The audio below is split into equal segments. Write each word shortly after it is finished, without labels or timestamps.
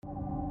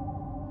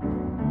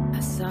I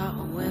saw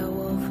a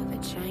werewolf with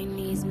a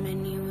Chinese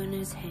menu in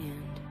his hand.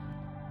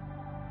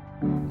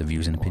 The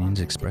views and opinions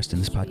expressed in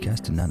this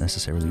podcast do not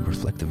necessarily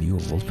reflect the view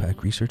of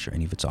Wolfpack Research or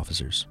any of its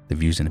officers. The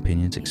views and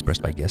opinions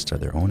expressed by guests are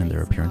their own, and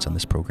their appearance on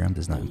this program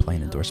does not imply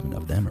an endorsement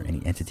of them or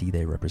any entity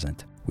they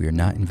represent. We are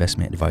not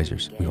investment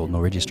advisors. We hold no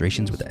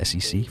registrations with the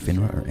SEC,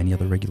 FINRA, or any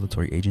other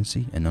regulatory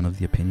agency, and none of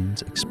the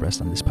opinions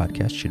expressed on this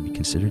podcast should be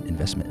considered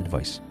investment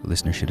advice. The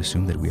listener should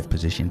assume that we have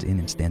positions in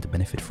and stand to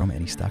benefit from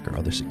any stock or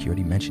other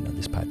security mentioned on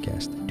this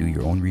podcast. Do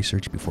your own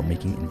research before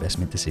making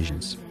investment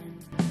decisions.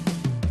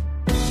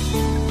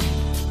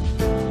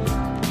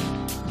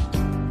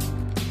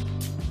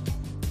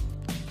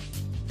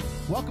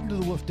 Welcome to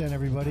the Wolf Den,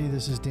 everybody.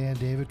 This is Dan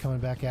David coming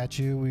back at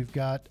you. We've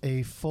got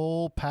a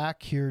full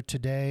pack here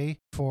today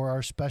for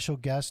our special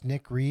guest,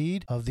 Nick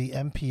Reid of the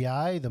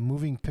MPI, the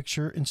Moving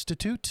Picture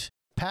Institute.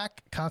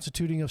 Pack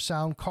constituting of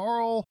Sound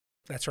Carl.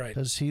 That's right.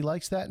 Because he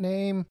likes that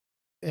name.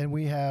 And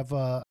we have,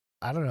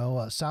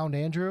 Sound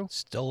Andrew.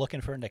 Still looking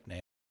for a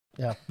nickname.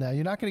 Yeah, now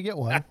you're not going to get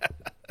one.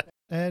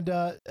 And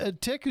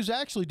Tick, who's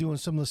actually doing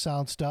some of the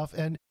sound stuff.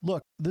 And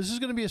look, this is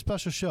going to be a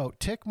special show.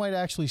 Tick might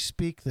actually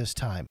speak this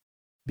time,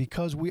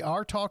 because we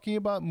are talking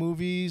about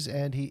movies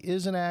and he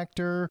is an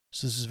actor.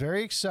 So this is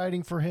very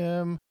exciting for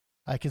him.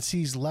 I can see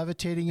he's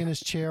levitating in his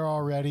chair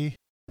already.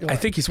 I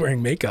think he's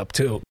wearing makeup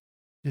too.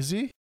 Is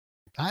he?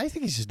 I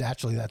think he's just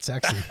naturally that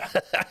sexy.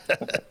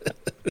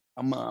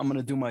 I'm going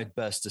to do my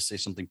best to say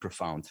something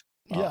profound.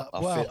 Yeah,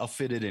 I'll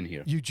fit it in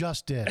here. You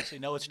just did. Actually,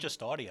 no, it's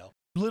just audio.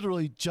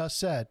 Literally just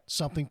said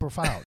something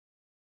profound.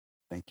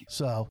 Thank you.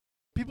 So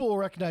people will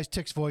recognize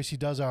Tick's voice. He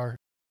does our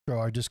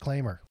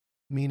disclaimer,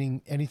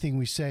 meaning anything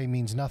we say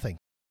means nothing.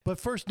 But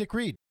first, Nick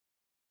Reid.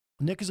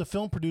 Nick is a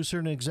film producer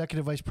and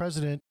executive vice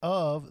president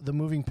of the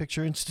Moving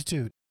Picture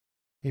Institute,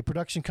 a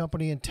production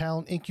company and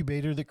talent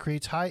incubator that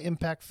creates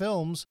high-impact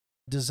films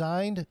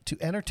designed to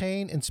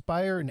entertain,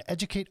 inspire, and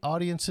educate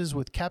audiences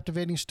with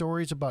captivating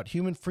stories about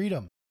human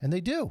freedom. And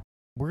they do.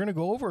 We're going to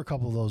go over a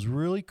couple of those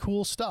really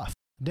cool stuff.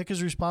 Nick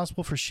is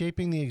responsible for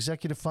shaping the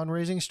executive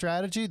fundraising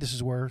strategy. This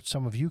is where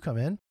some of you come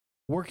in.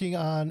 Working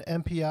on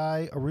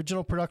MPI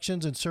original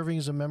productions and serving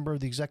as a member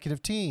of the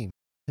executive team.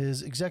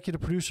 His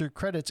executive producer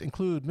credits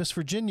include Miss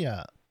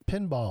Virginia,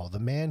 Pinball, The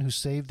Man Who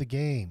Saved the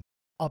Game,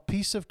 A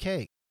Piece of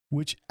Cake,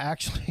 which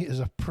actually is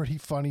a pretty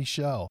funny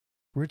show.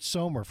 Rich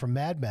Sommer from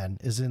Mad Men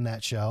is in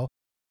that show.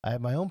 I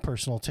have my own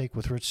personal take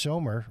with Rich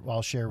Sommer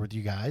I'll share with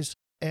you guys.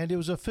 And it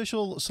was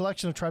official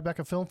selection of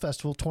Tribeca Film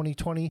Festival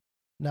 2020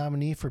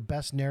 nominee for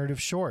Best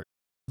Narrative Short.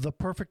 The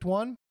Perfect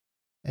One,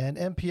 and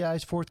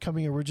MPI's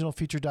forthcoming original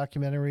feature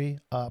documentary,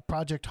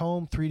 Project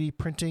Home 3D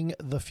Printing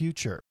the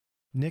Future.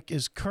 Nick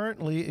is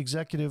currently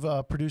executive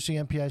producing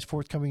MPI's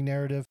forthcoming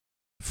narrative,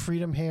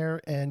 Freedom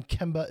Hair and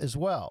Kemba as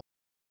well.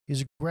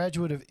 He's a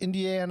graduate of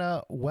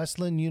Indiana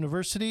Wesleyan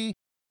University,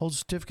 holds a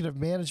certificate of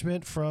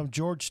management from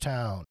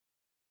Georgetown.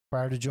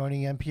 Prior to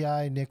joining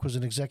MPI, Nick was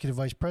an executive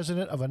vice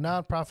president of a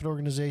nonprofit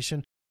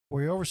organization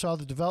where he oversaw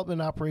the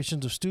development and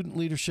operations of student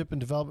leadership and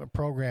development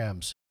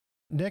programs.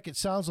 Nick, it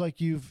sounds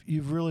like you've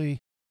really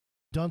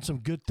done some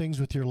good things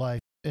with your life,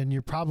 and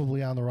you're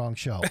probably on the wrong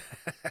show.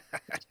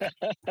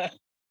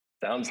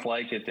 Sounds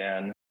like it,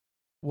 Dan.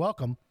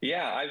 Welcome.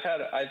 Yeah,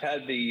 I've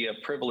had the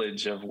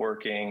privilege of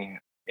working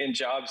in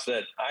jobs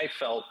that I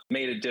felt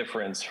made a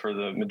difference for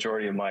the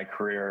majority of my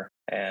career,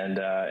 and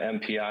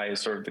MPI is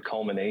sort of the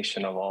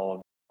culmination of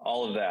all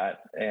of that,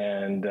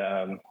 and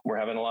we're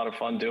having a lot of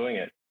fun doing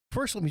it.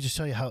 First, let me just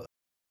tell you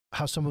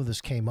how some of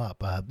this came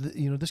up.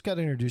 This got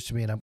introduced to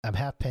me, and I'm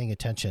half paying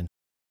attention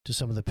to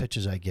some of the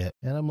pitches I get.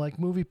 And I'm like,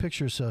 Movie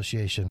Picture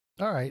Association.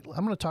 All right,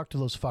 I'm going to talk to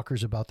those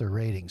fuckers about their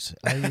ratings.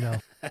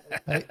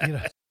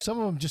 Some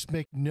of them just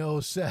make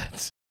no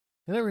sense.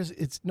 And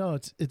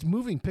it's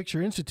Moving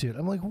Picture Institute.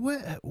 I'm like,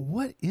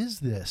 what is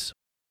this?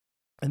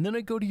 And then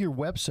I go to your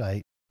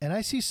website and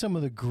I see some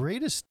of the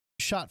greatest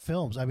shot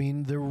films. I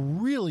mean, they're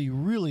really,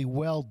 really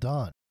well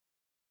done.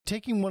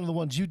 Taking one of the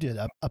ones you did,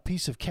 A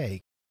Piece of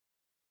Cake,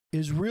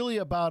 is really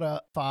about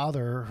a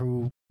father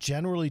who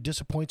generally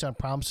disappoints on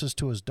promises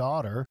to his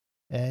daughter,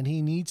 and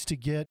he needs to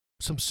get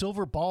some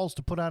silver balls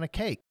to put on a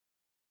cake.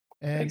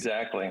 And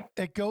exactly.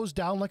 It goes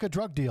down like a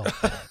drug deal.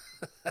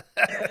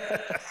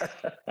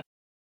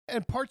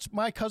 And parts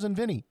My Cousin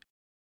Vinny.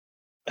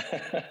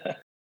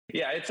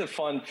 Yeah, it's a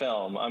fun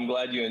film. I'm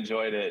glad you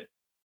enjoyed it.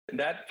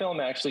 That film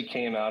actually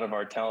came out of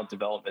our talent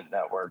development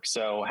network.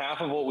 So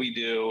half of what we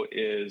do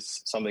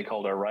is something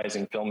called our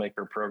Rising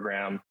Filmmaker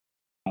Program,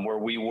 where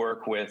we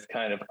work with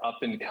kind of up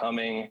and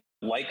coming,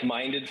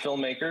 like-minded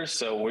filmmakers.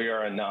 So we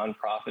are a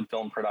nonprofit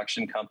film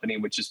production company,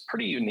 which is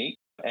pretty unique.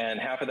 And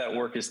half of that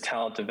work is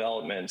talent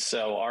development.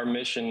 So our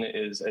mission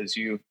is, as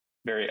you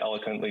very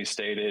eloquently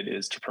stated,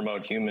 is to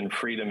promote human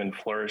freedom and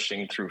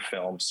flourishing through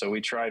film. So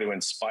we try to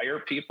inspire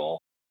people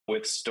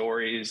with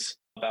stories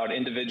about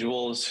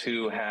individuals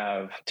who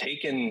have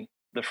taken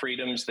the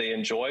freedoms they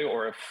enjoy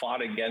or have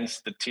fought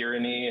against the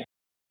tyranny,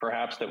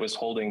 perhaps, that was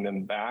holding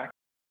them back,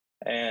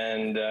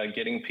 and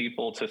getting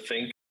people to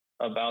think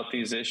about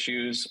these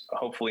issues,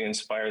 hopefully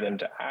inspire them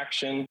to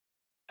action,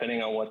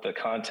 depending on what the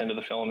content of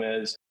the film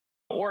is,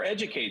 or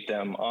educate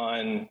them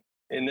on,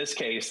 in this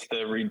case,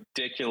 the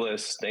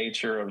ridiculous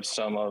nature of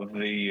some of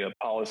the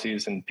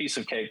policies. And piece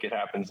of cake, it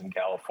happens in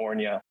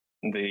California.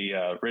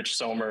 The Rich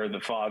Sommer,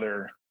 the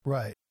father.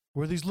 Right.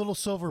 Where these little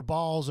silver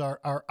balls are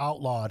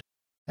outlawed,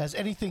 as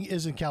anything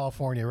is in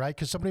California, right?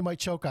 Because somebody might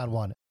choke on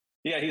one.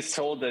 Yeah, he's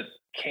told that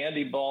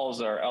candy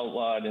balls are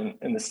outlawed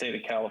in the state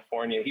of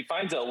California. He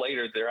finds out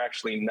later they're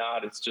actually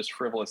not. It's just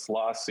frivolous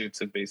lawsuits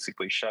that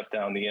basically shut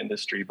down the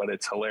industry, but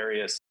it's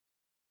hilarious.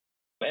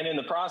 And in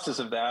the process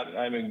of that,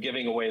 I'm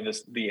giving away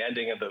the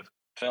ending of the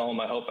film.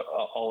 I hope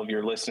all of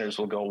your listeners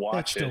will go watch it.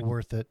 It's still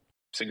worth it.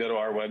 So go to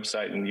our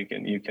website and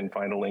you can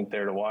find a link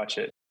there to watch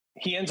it.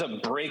 He ends up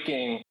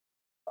breaking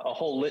a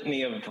whole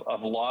litany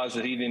of laws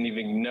that he didn't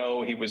even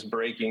know he was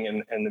breaking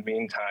in the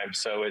meantime.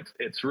 So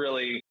it's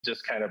really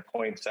just kind of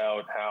points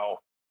out how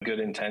good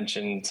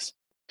intentions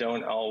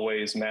don't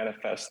always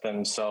manifest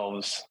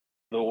themselves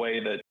the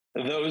way that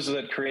those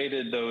that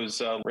created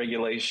those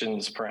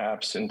regulations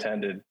perhaps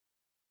intended.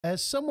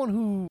 As someone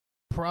who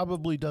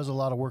probably does a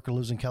lot of work or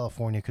lives in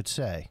California could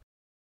say,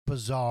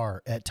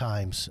 bizarre at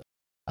times.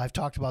 I've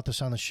talked about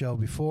this on the show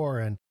before,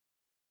 and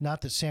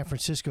not that San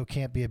Francisco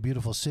can't be a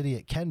beautiful city.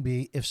 It can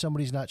be if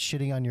somebody's not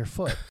shitting on your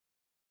foot,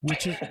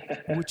 which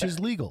is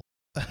legal.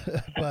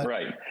 But,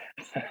 right.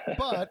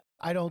 But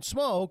I don't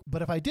smoke.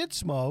 But if I did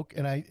smoke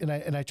and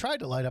I tried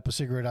to light up a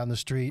cigarette on the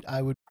street,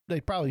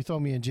 they'd probably throw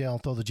me in jail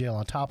and throw the jail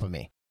on top of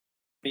me.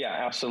 Yeah,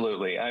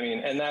 absolutely. I mean,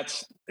 and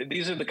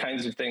these are the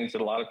kinds of things that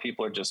a lot of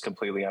people are just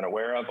completely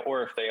unaware of,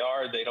 or if they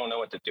are, they don't know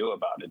what to do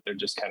about it. They're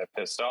just kind of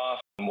pissed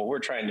off. And what we're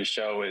trying to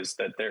show is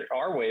that there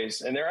are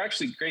ways, and they're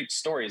actually great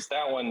stories.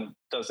 That one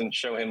doesn't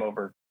show him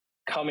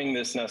overcoming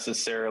this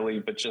necessarily,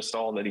 but just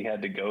all that he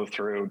had to go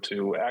through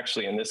to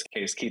actually, in this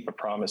case, keep a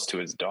promise to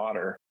his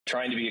daughter.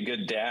 Trying to be a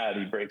good dad,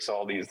 he breaks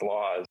all these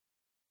laws.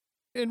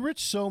 And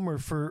Rich Sommer,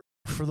 for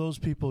those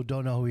people who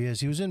don't know who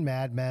he was in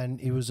Mad Men.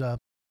 He was a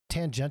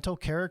tangential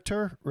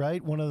character,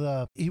 right?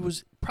 He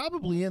was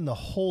probably in the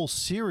whole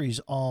series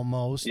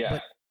almost,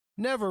 but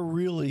never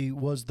really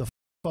was the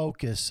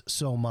focus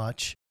so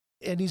much.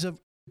 And he's a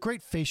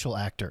great facial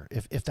actor,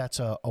 if that's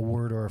a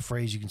word or a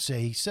phrase you can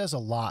say. He says a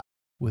lot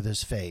with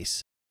his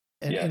face.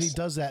 And he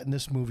does that in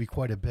this movie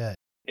quite a bit.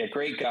 Yeah,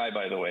 great guy,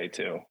 by the way,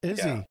 too.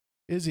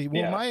 Is he?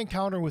 Well, my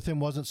encounter with him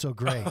wasn't so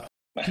great.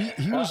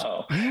 He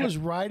was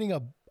riding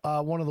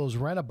one of those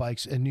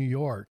rent-a-bikes in New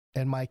York,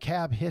 and my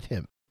cab hit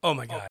him. Oh,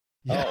 my God.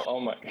 Yeah. Oh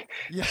my.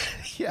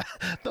 Yeah.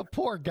 The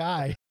poor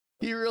guy.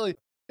 It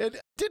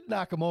didn't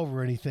knock him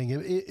over or anything.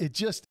 It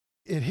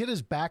hit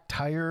his back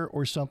tire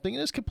or something,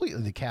 and it's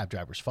completely the cab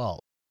driver's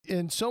fault.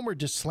 And Sommer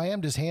just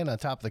slammed his hand on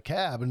top of the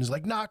cab and was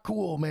like, "Not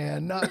cool,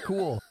 man, not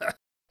cool."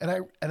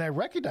 and I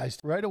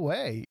recognized right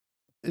away.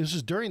 This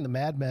was during the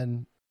Mad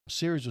Men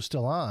series was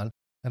still on,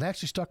 and I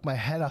actually stuck my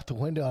head out the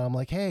window and I'm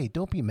like, "Hey,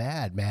 don't be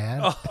mad,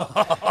 man."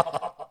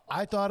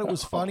 I thought it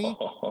was funny.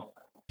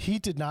 He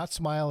did not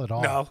smile at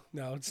all.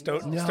 No,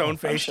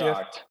 stone-faced you.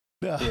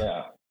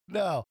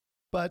 No.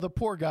 But the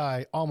poor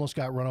guy almost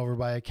got run over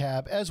by a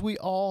cab, as we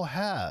all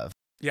have.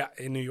 Yeah,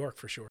 in New York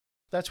for sure.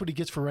 That's what he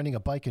gets for renting a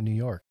bike in New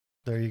York.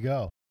 There you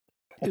go.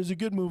 It was a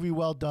good movie,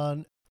 well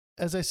done.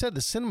 As I said,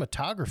 the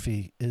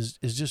cinematography is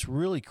just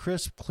really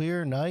crisp,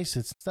 clear, nice.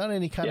 It's not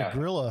any kind of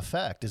guerrilla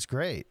effect. It's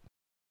great.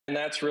 And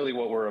that's really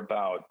what we're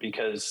about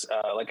because,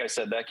 like I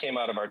said, that came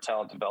out of our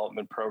talent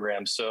development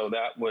program. So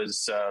that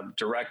was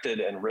directed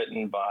and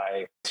written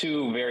by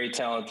two very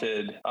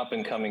talented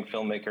up-and-coming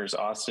filmmakers,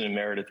 Austin and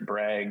Meredith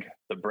Bragg,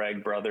 the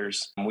Bragg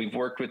brothers. We've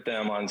worked with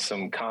them on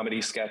some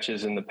comedy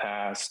sketches in the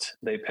past.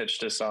 They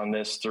pitched us on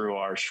this through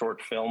our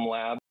short film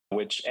lab,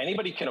 which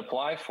anybody can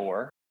apply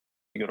for.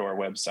 You go to our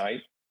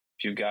website.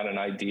 If you've got an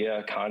idea,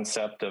 a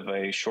concept of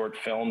a short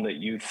film that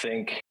you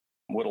think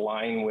would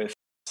align with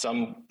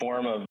some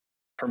form of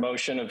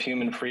promotion of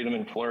human freedom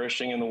and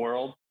flourishing in the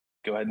world,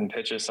 go ahead and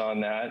pitch us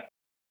on that.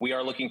 We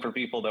are looking for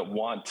people that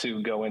want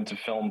to go into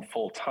film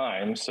full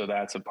time. So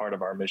that's a part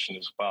of our mission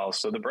as well.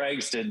 So the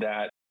Braggs did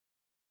that.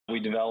 We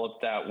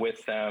developed that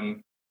with them.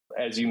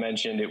 As you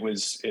mentioned, it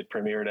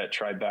premiered at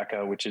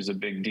Tribeca, which is a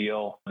big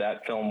deal.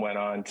 That film went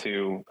on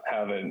to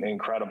have an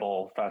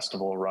incredible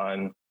festival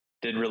run,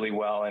 did really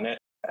well. And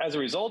as a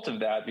result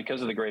of that,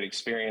 because of the great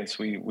experience,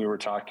 we were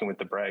talking with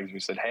the Braggs. We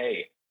said,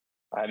 "Hey,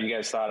 have you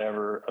guys thought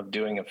ever of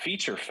doing a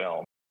feature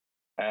film?"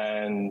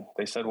 And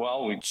they said,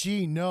 "Well,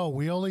 no,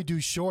 we only do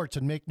shorts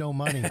and make no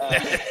money."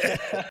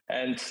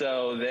 And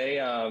so they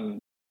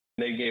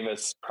gave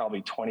us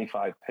probably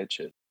 25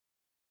 pitches.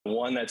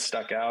 One that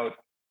stuck out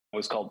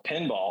was called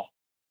Pinball.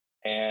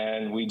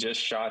 And we just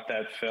shot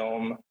that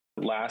film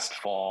last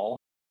fall.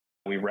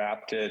 We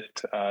wrapped it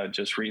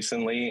just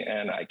recently,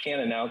 and I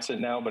can't announce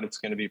it now, but it's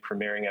going to be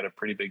premiering at a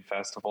pretty big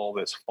festival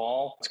this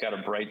fall. It's got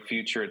a bright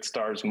future. It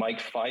stars Mike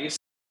Feist,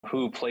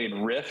 who played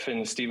Riff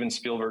in Steven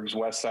Spielberg's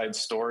West Side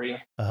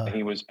Story.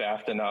 He was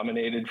BAFTA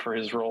nominated for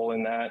his role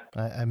in that.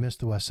 I missed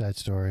the West Side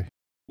Story.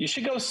 You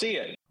should go see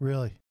it.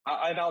 Really?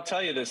 And I'll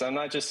tell you this. I'm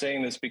not just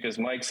saying this because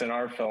Mike's in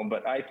our film,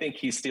 but I think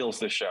he steals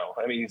the show.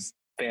 I mean, he's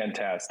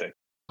fantastic.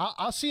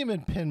 I'll see him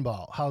in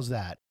Pinball. How's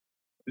that?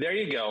 There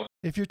you go.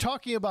 If you're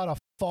talking about a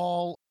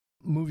fall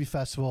movie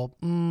festival,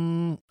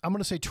 I'm going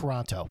to say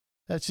Toronto.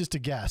 That's just a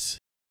guess.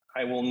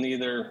 I will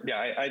neither. Yeah,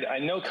 I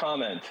no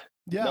comment.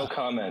 Yeah. No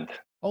comment.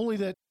 Only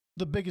that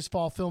the biggest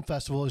fall film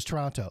festival is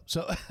Toronto.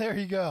 So there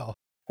you go.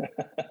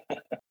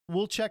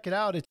 We'll check it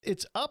out.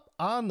 It's up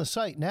on the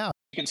site now.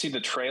 You can see the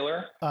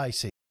trailer. I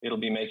see. It'll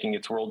be making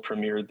its world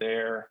premiere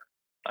there.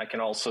 I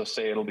can also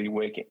say it'll be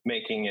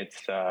making its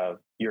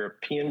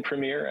European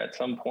premiere at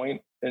some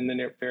point in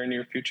the very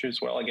near future as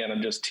well. Again,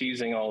 I'm just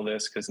teasing all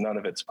this because none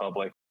of it's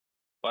public.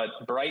 But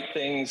bright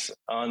things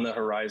on the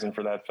horizon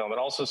for that film. It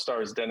also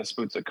stars Dennis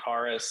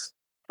Boutsikaris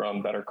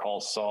from Better Call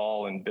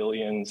Saul and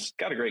Billions.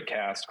 Got a great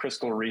cast.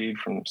 Crystal Reid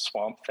from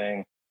Swamp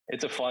Thing.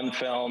 It's a fun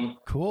film.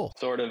 Cool.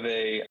 Sort of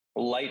a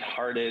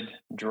lighthearted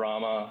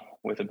drama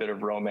with a bit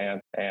of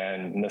romance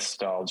and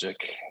nostalgic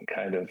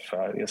kind of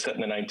set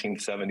in the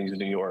 1970s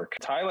New York.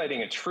 It's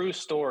highlighting a true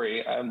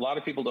story. A lot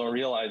of people don't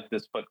realize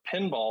this, but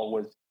pinball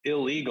was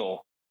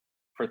illegal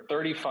for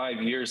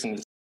 35 years in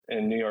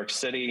New York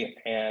City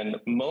and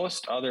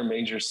most other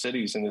major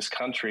cities in this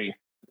country.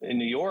 In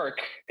New York,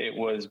 it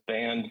was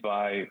banned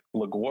by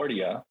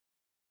LaGuardia,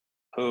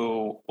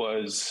 who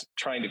was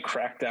trying to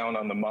crack down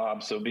on the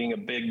mob. So being a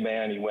big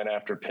man, he went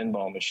after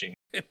pinball machines.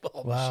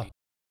 Wow.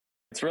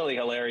 It's really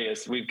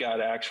hilarious. We've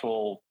got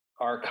actual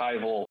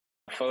archival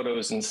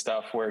photos and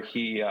stuff where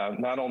he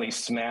not only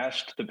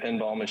smashed the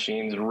pinball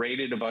machines,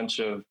 raided a bunch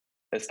of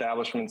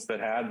establishments that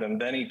had them,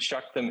 then he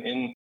chucked them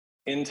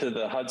into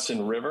the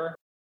Hudson River.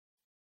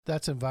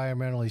 That's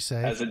environmentally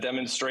safe. As a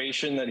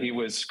demonstration that he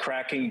was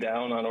cracking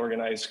down on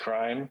organized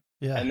crime.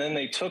 Yeah. And then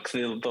they took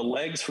the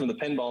legs from the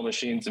pinball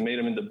machines and made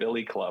them into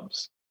billy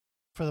clubs.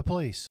 For the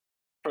police.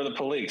 For the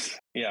police,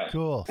 yeah.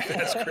 Cool.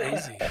 That's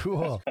crazy.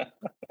 Cool.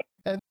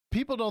 And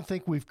people don't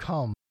think we've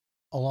come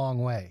a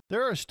long way.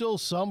 There are still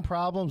some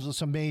problems,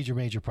 some major,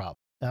 major problems.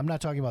 I'm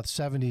not talking about the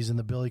 70s and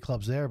the billy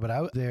clubs there, but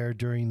I was there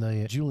during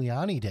the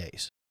Giuliani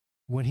days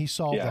when he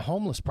solved the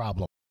homeless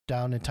problem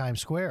down in Times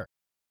Square,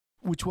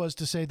 which was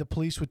to say the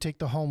police would take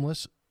the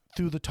homeless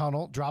through the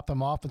tunnel, drop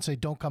them off, and say,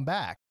 don't come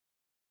back.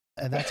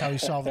 And that's how he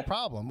solved the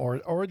problem.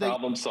 Or they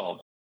problem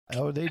solved.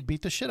 Or they'd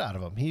beat the shit out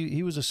of him.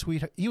 He was a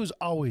sweetheart. He was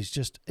always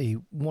just a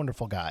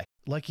wonderful guy,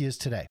 like he is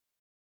today.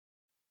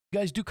 You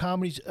guys do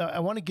comedies. I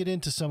want to get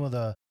into some of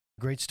the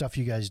great stuff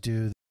you guys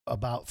do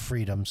about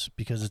freedoms,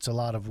 because it's a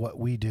lot of what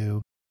we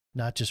do,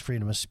 not just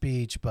freedom of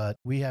speech, but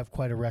we have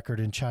quite a record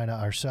in China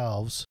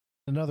ourselves.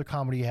 Another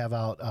comedy you have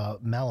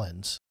out,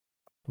 Melons,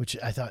 which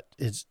I thought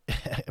is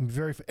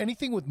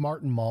anything with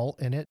Martin Mull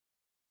in it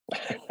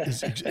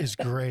is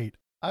great.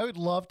 I would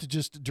love to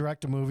just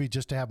direct a movie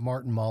just to have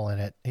Martin Mull in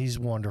it. He's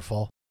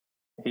wonderful.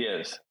 He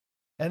is.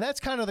 And that's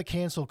kind of the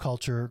cancel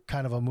culture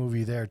kind of a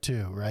movie there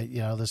too, right? You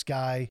know, this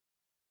guy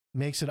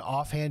makes an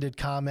offhanded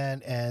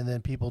comment and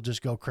then people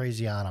just go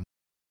crazy on him.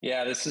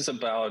 Yeah, this is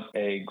about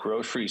a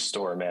grocery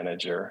store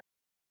manager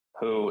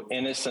who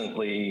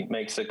innocently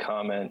makes a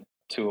comment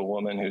to a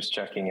woman who's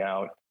checking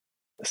out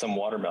some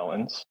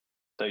watermelons.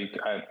 So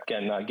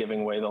again, not giving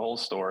away the whole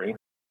story,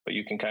 but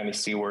you can kind of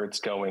see where it's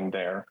going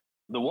there.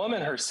 The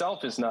woman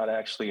herself is not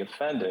actually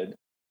offended,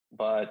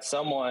 but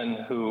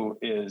someone who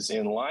is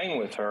in line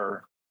with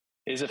her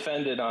is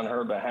offended on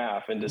her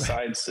behalf and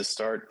decides to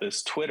start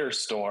this Twitter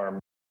storm,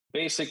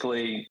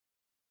 basically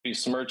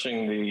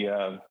besmirching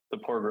the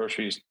poor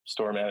grocery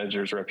store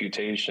manager's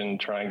reputation,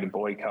 trying to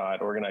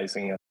boycott,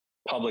 organizing a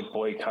public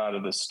boycott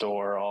of the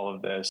store, all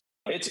of this.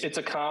 It's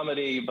a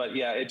comedy, but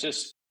yeah, it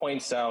just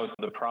points out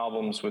the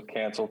problems with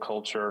cancel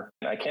culture.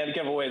 I can't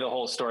give away the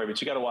whole story, but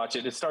you got to watch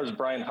it. It stars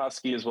Brian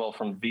Husky as well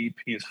from Veep.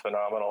 He's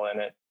phenomenal in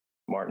it.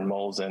 Martin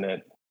Mull's in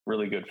it.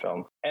 Really good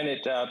film. And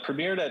it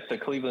premiered at the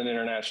Cleveland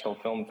International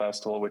Film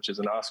Festival, which is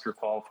an Oscar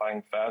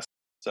qualifying fest.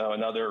 So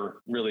another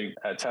really,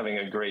 it's having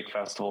a great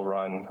festival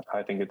run.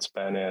 I think it's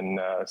been in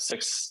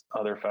 6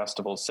 other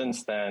festivals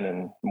since then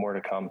and more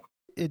to come.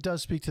 It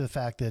does speak to the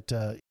fact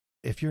that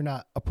if you're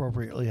not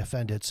appropriately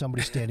offended,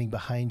 somebody standing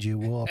behind you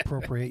will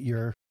appropriate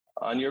your...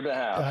 On your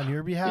behalf.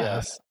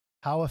 Yes.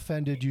 How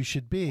offended you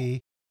should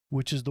be,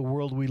 which is the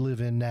world we live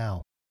in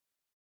now.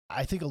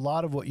 I think a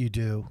lot of what you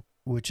do,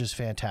 which is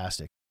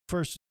fantastic.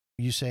 First,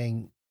 you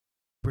saying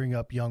bring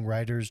up young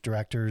writers,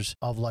 directors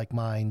of like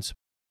minds.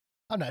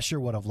 I'm not sure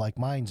what of like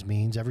minds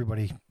means.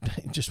 Everybody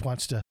just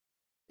wants to,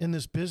 in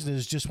this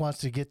business, just wants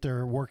to get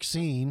their work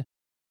seen,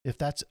 if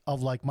that's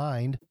of like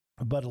mind.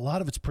 But a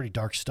lot of it's pretty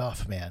dark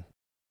stuff, man.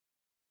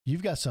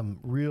 You've got some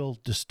real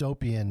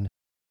dystopian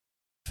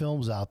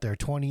films out there.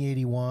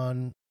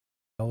 2081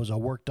 was a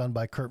work done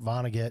by Kurt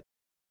Vonnegut.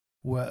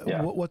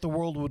 What the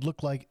world would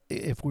look like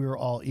if we were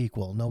all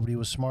equal. Nobody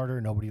was smarter,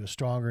 nobody was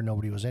stronger,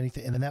 nobody was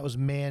anything. And then that was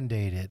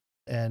mandated.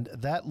 And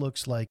that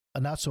looks like a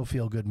not so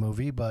feel good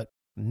movie, but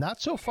not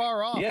so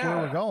far off where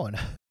we're going.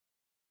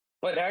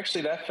 But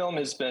actually, that film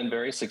has been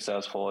very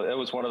successful. It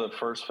was one of the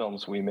first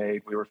films we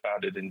made. We were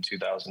founded in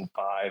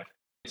 2005.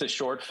 It's a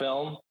short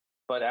film,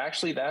 but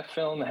actually that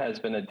film has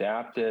been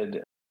adapted.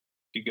 If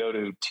you go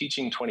to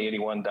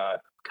teaching2081.org,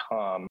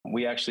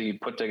 we actually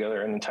put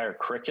together an entire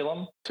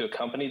curriculum to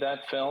accompany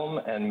that film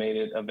and made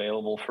it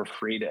available for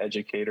free to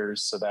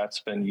educators. So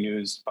that's been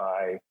used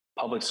by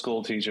public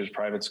school teachers,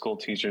 private school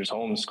teachers,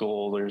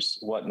 homeschoolers,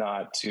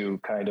 whatnot, to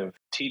kind of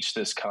teach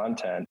this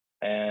content.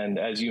 And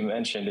as you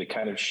mentioned, it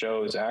kind of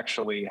shows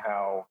actually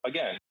how,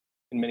 again,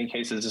 in many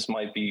cases, this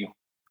might be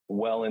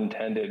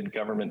well-intended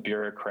government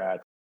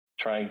bureaucrats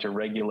trying to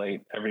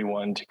regulate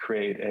everyone to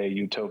create a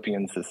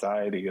utopian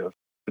society of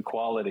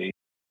equality,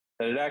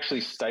 that it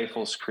actually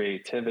stifles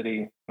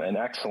creativity and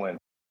excellence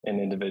in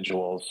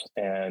individuals.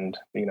 And,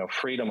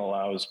 freedom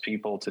allows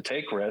people to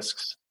take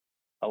risks,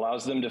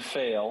 allows them to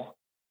fail,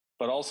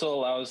 but also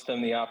allows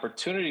them the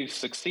opportunity to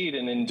succeed.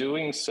 And in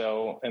doing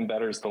so,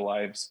 embetters the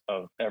lives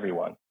of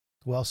everyone.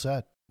 Well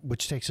said,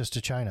 which takes us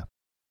to China.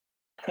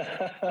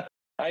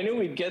 I knew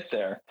we'd get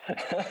there.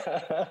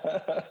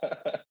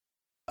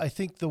 I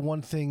think the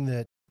one thing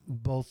that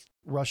both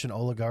Russian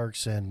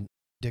oligarchs and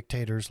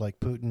dictators like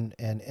Putin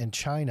and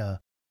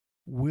China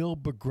will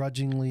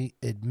begrudgingly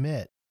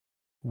admit,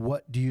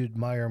 what do you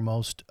admire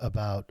most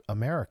about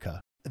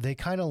America? They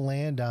kind of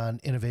land on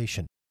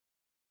innovation.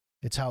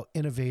 It's how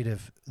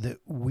innovative that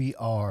we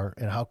are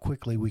and how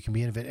quickly we can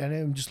be innovative.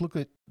 And just look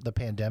at the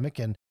pandemic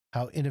and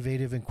how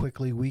innovative and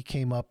quickly we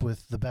came up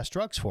with the best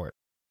drugs for it.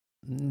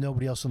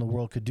 Nobody else in the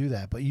world could do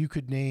that. But you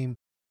could name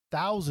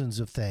thousands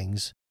of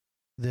things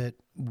that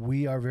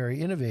we are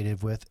very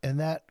innovative with, and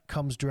that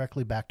comes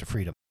directly back to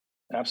freedom.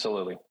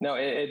 Absolutely. No,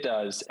 it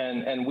does.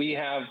 And we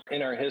have,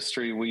 in our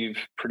history, we've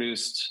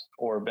produced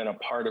or been a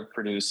part of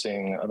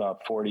producing about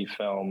 40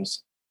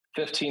 films.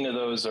 15 of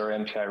those are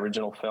MPI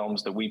original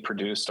films that we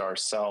produced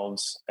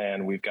ourselves,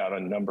 and we've got a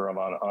number of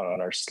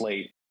on our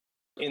slate.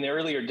 In the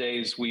earlier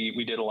days,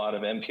 we did a lot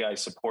of MPI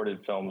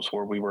supported films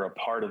where we were a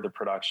part of the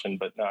production,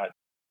 but not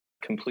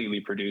completely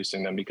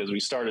producing them, because we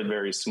started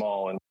very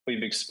small and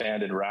we've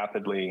expanded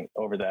rapidly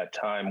over that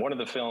time. One of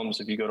the films,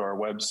 if you go to our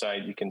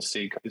website, you can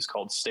see, is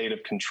called State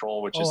of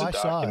Control, which is a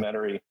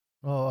documentary.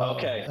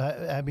 Okay.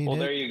 I mean, well,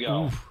 there you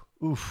go.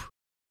 Oof.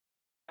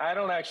 I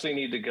don't actually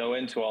need to go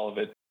into all of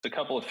it. A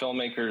couple of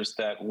filmmakers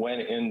that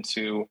went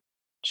into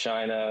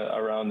China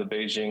around the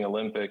Beijing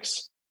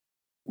Olympics,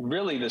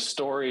 really the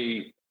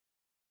story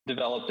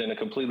developed in a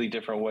completely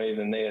different way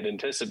than they had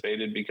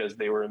anticipated, because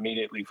they were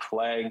immediately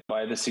flagged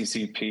by the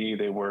CCP.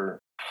 They were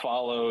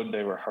followed.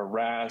 They were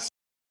harassed.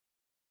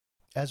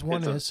 As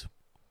one is.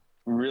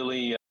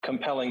 Really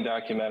compelling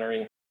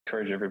documentary.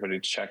 Encourage everybody to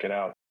check it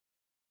out.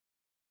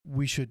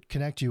 We should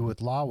connect you with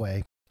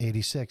Lawway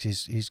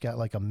 86. He's got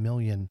like 1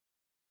 million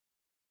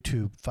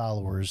YouTube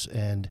followers,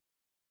 and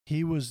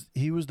he was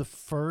the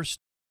first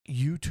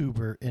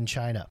YouTuber in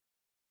China.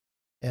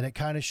 And it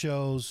kind of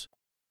shows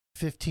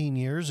 15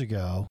 years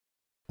ago,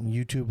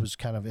 YouTube was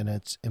kind of in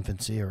its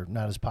infancy or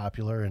not as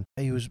popular, and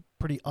he was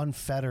pretty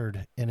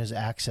unfettered in his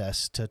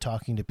access to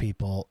talking to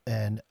people,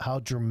 and how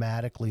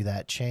dramatically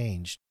that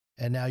changed.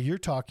 And now you're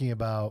talking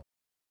about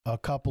a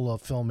couple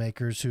of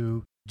filmmakers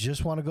who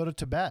just want to go to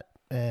Tibet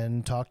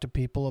and talk to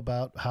people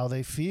about how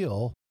they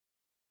feel.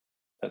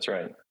 That's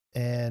right.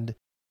 And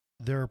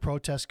there are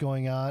protests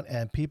going on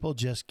and people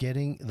just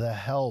getting the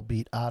hell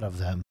beat out of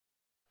them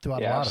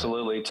throughout a lot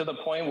absolutely. of it. To the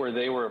point where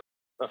they were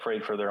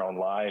afraid for their own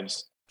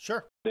lives.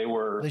 Sure.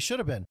 They should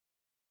have been.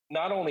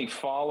 Not only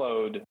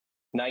followed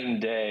night and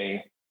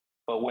day,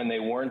 but when they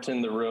weren't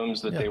in the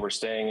rooms that they were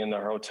staying in,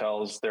 their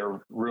hotels,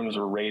 their rooms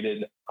were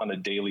raided on a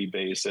daily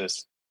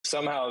basis.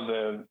 Somehow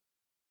the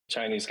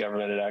Chinese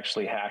government had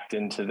actually hacked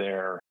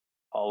into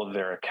all of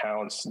their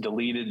accounts,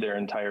 deleted their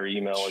entire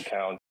email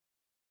account.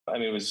 I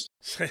mean, it was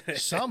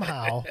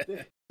somehow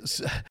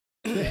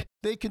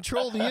they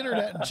control the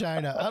internet in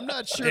China. I'm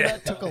not sure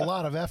that took a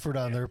lot of effort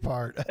on their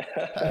part.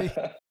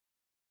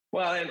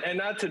 Well, and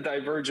not to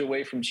diverge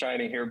away from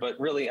China here, but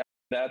really,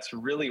 that's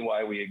really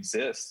why we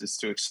exist, is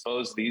to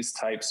expose these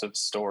types of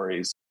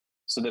stories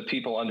so that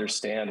people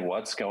understand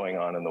what's going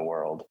on in the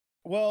world.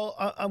 Well,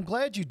 I'm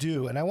glad you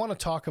do. And I want to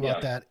talk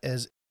about that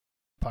as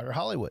part of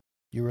Hollywood.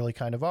 You really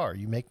kind of are.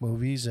 You make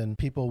movies and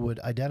people would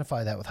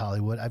identify that with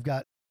Hollywood. I've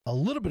got a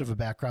little bit of a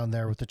background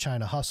there with the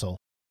China hustle.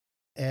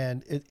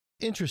 And it's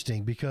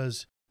interesting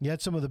because you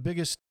had some of the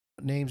biggest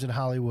names in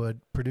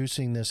Hollywood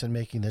producing this and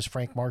making this.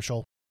 Frank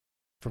Marshall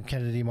from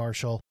Kennedy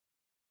Marshall,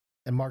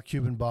 and Mark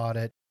Cuban bought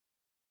it.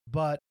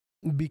 But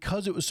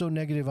because it was so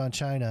negative on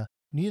China,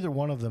 neither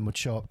one of them would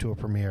show up to a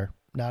premiere,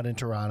 not in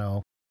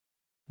Toronto,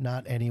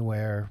 not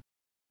anywhere,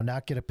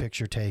 not get a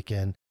picture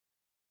taken,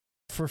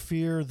 for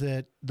fear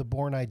that the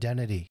Bourne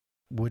Identity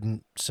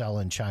wouldn't sell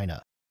in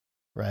China,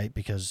 right?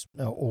 Because,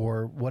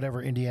 or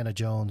whatever Indiana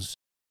Jones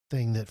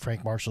thing that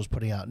Frank Marshall's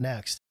putting out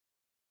next.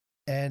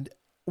 And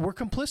we're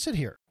complicit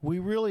here. We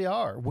really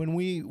are. When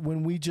we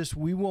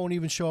won't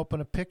even show up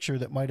in a picture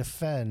that might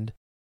offend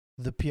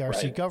the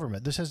PRC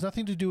government. This has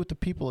nothing to do with the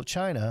people of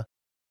China,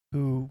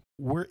 who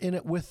we're in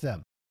it with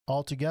them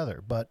all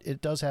together, but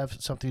it does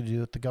have something to do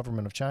with the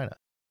government of China.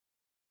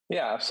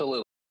 Yeah,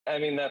 absolutely. I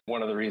mean, that's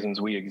one of the reasons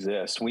we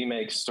exist. We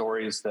make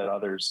stories that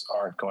others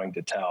aren't going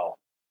to tell.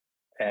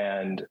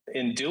 And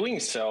in doing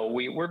so,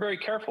 we're very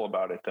careful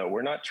about it, though.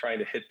 We're not trying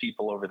to hit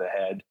people over the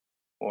head,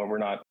 or we're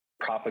not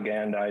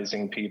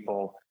propagandizing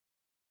people.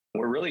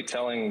 We're really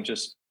telling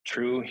just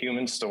true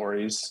human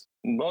stories.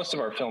 Most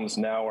of our films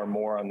now are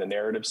more on the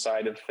narrative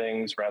side of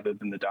things rather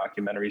than the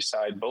documentary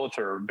side. Both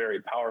are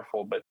very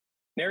powerful, but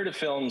narrative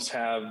films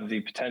have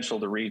the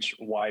potential to reach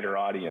wider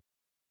audience.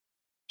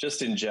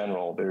 Just in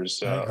general,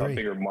 there's a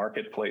bigger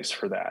marketplace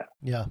for that.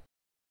 Yeah.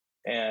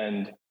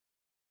 And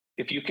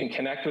if you can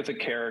connect with a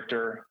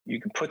character, you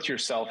can put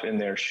yourself in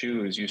their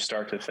shoes, you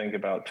start to think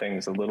about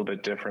things a little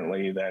bit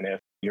differently than if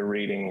you're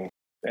reading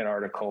an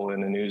article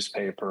in a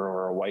newspaper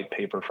or a white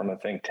paper from a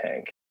think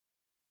tank.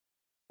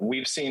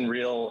 We've seen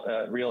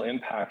real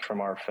impact from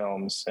our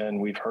films,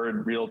 and we've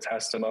heard real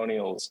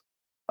testimonials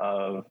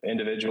of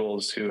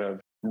individuals who have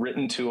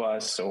written to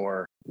us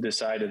or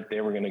decided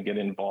they were going to get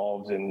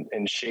involved in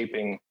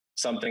shaping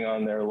something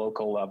on their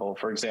local level.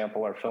 For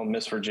example, our film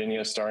Miss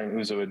Virginia, starring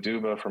Uzo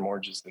Aduba from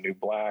Orange is the New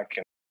Black,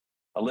 and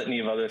a litany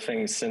of other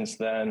things since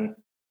then,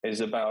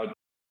 is about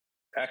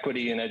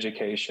equity in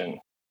education.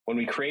 When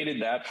we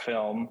created that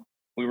film,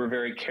 we were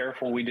very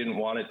careful. We didn't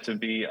want it to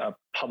be a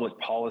public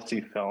policy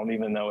film,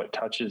 even though it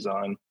touches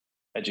on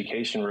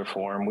education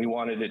reform. We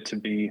wanted it to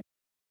be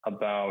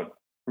about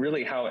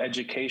really how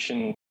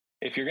education,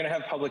 if you're going to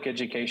have public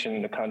education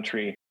in the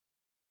country,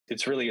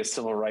 it's really a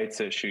civil rights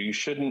issue. You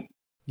shouldn't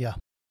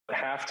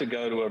have to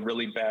go to a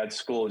really bad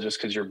school just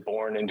because you're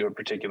born into a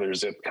particular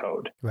zip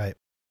code. Right.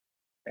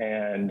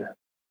 And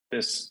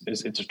it's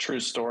a true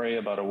story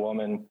about a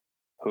woman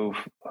who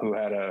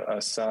had a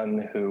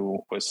son who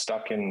was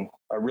stuck in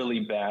a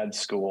really bad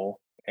school.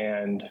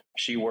 And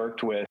she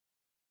worked with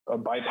a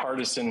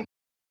bipartisan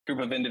group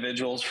of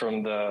individuals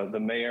from the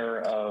mayor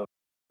of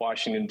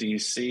Washington,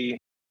 D.C.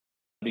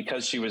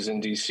 Because she was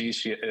in D.C.,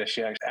 she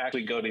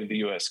actually go to the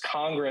U.S.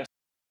 Congress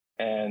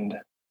and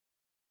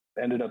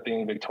ended up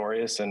being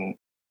victorious. And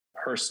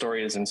her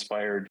story has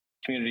inspired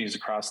communities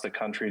across the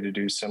country to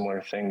do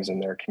similar things in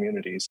their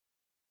communities.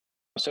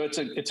 So it's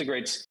a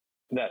great,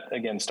 that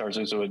again stars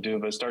Uzo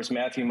Aduba, stars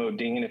Matthew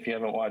Modine. If you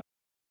haven't watched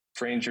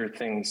Stranger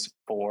Things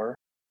 4,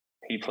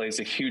 he plays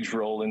a huge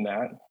role in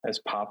that as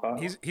Papa.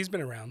 He's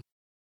been around.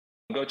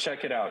 Go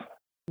check it out.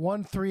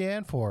 1, 3,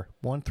 and 4.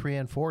 1, 3,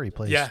 and 4. He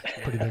plays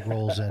pretty big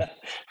roles in.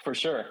 For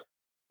sure.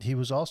 He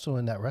was also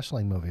in that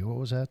wrestling movie. What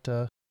was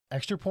that?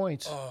 Extra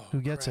Points. Oh,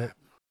 Who gets crap. it?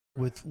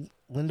 With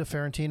Linda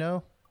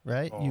Ferrantino,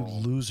 right? You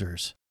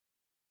losers.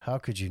 How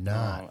could you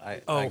not?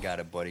 I got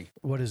it, buddy.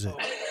 What is it?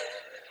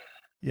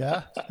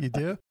 Yeah, you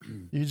do?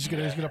 He's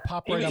gonna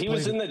pop right up. He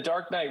was in The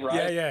Dark Knight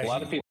Rises. Yeah. A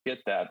lot of people get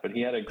that, but he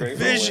had a great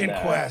Vision role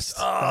in that. Quest.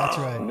 Oh. That's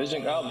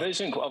right.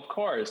 Vision, of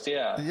course,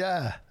 yeah.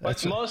 Yeah.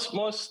 What's most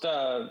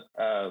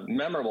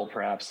memorable,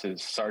 perhaps,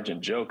 is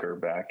Sergeant Joker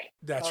back.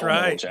 That's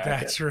right. Jacket.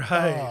 That's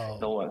right.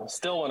 Oh.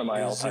 Still one of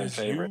my all-time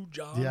favorites. You,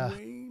 John Yeah.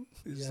 Wayne?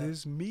 Is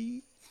this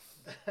me?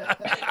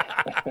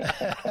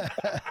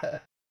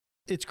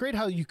 It's great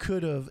how you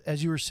could have,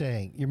 as you were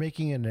saying, you're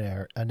making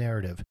a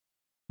narrative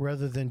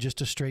rather than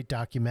just a straight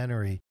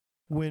documentary,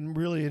 when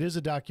really it is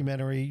a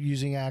documentary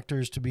using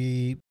actors to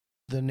be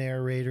the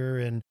narrator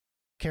and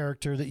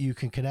character that you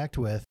can connect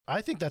with.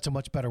 I think that's a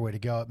much better way to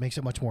go. It makes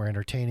it much more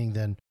entertaining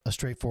than a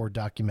straightforward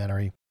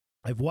documentary.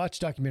 I've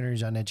watched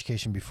documentaries on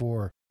education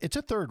before. It's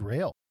a third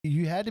rail.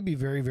 You had to be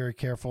very, very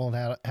careful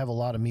and have a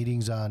lot of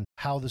meetings on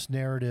how this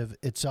narrative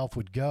itself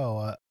would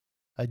go.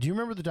 Do you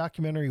remember the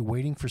documentary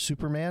Waiting for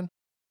Superman?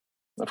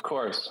 Of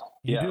course.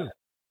 You Yeah. do.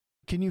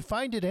 Can you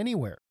find it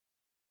anywhere?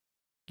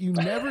 You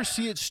never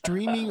see it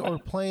streaming or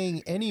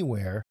playing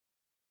anywhere.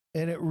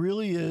 And it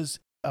really is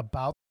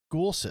about the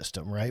school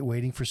system, right?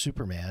 Waiting for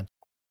Superman.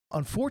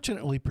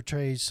 Unfortunately,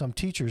 portrays some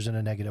teachers in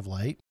a negative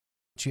light.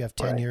 You have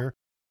tenure,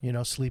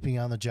 sleeping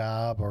on the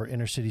job or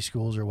inner city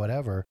schools or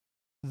whatever.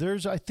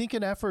 There's, I think,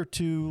 an effort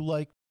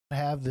to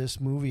have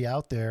this movie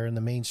out there in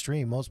the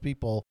mainstream. Most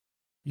people,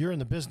 you're in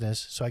the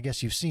business, so I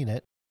guess you've seen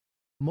it.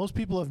 Most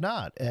people have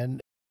not.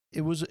 And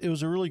it was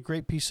a really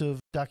great piece of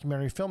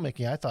documentary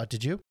filmmaking, I thought.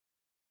 Did you?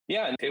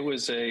 Yeah, it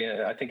was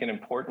I think an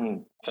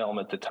important film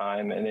at the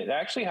time, and it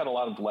actually had a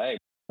lot of legs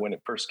when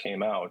it first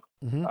came out.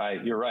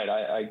 Mm-hmm. You're right.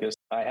 I guess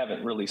I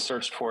haven't really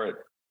searched for it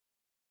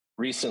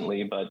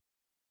recently, but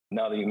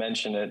now that you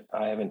mention it,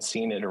 I haven't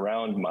seen it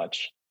around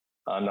much.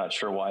 I'm not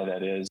sure why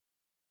that is.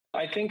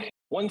 I think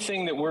one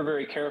thing that we're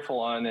very careful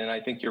on, and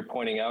I think you're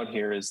pointing out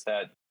here, is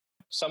that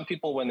some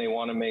people, when they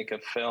want to make a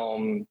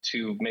film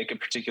to make a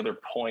particular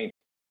point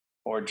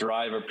or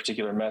drive a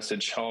particular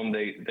message home,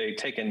 they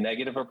take a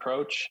negative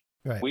approach.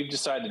 Right. We've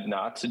decided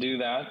not to do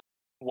that.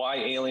 Why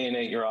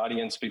alienate your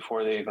audience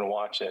before they even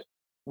watch it?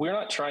 We're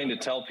not trying to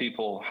tell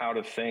people how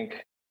to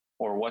think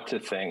or what to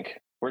think.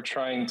 We're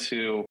trying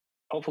to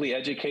hopefully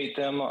educate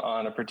them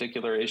on a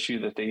particular issue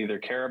that they either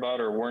care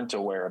about or weren't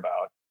aware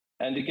about,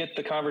 and to get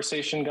the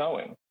conversation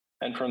going.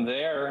 And from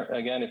there,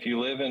 again, if you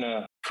live in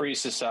a free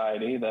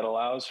society that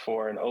allows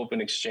for an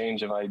open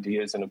exchange of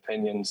ideas and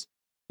opinions,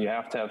 you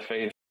have to have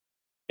faith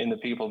in the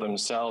people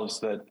themselves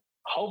that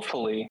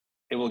hopefully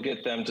it will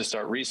get them to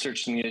start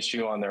researching the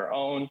issue on their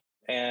own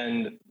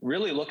and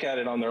really look at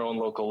it on their own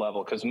local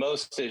level. Because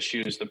most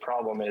issues, the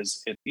problem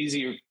is it's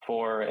easier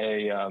for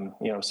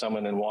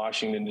someone in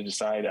Washington to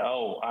decide,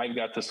 oh, I've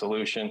got the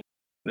solution.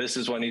 This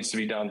is what needs to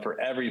be done for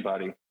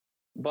everybody.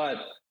 But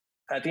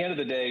at the end of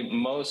the day,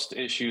 most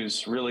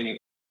issues really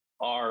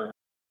are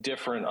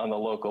different on the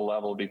local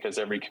level because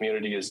every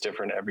community is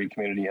different. Every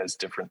community has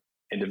different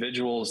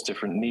individuals,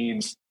 different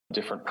needs,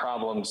 different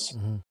problems.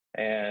 Mm-hmm.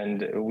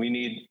 And we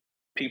need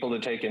people to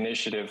take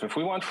initiative. If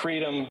we want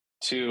freedom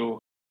to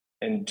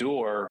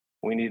endure,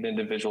 we need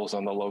individuals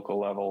on the local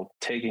level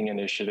taking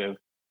initiative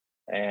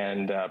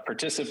and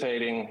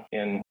participating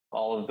in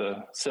all of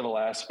the civil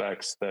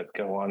aspects that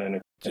go on in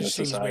a Just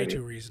seems way society.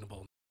 too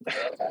reasonable.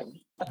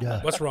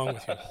 Yeah. What's wrong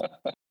with you?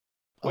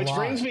 Which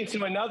brings me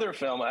to another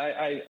film.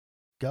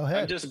 Go ahead.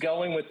 I'm just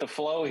going with the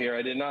flow here.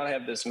 I did not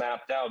have this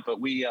mapped out,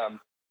 but we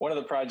one of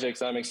the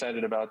projects I'm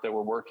excited about that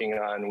we're working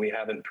on, we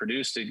haven't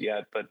produced it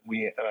yet, but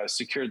we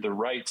secured the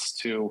rights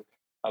to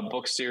a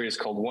book series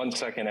called 1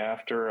 Second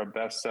After, a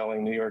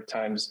best-selling New York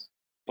Times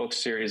book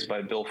series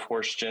by Bill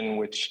Forstchen,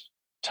 which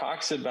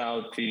talks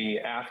about the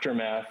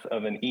aftermath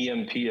of an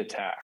EMP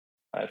attack.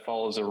 It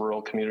follows a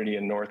rural community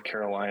in North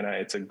Carolina.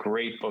 It's a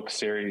great book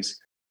series.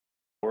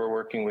 We're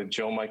working with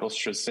Joe Michael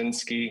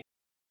Straczynski,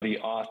 the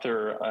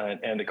author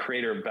and the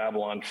creator of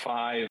Babylon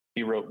 5.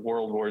 He wrote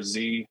World War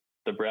Z,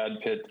 the Brad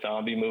Pitt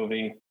zombie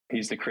movie.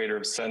 He's the creator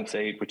of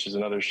Sense8, which is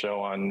another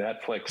show on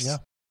Netflix. Yeah.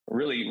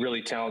 Really,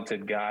 really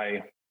talented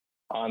guy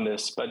on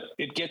this. But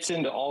it gets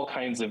into all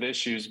kinds of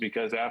issues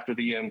because after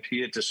the EMP,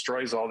 it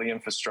destroys all the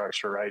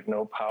infrastructure, right?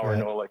 No power,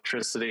 no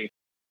electricity.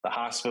 The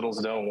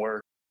hospitals don't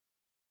work.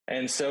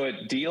 And so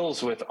it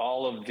deals with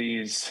all of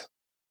these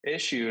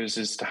issues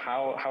as to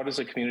how does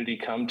a community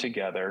come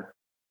together,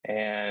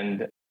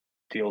 and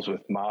deals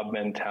with mob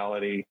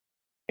mentality.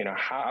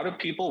 How do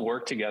people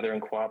work together in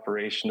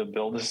cooperation to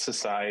build a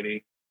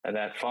society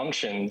that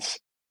functions?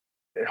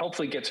 It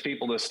hopefully gets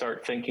people to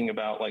start thinking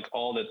about like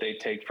all that they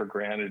take for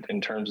granted in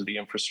terms of the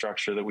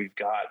infrastructure that we've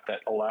got that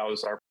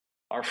allows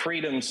our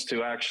freedoms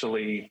to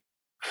actually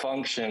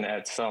function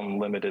at some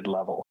limited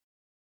level.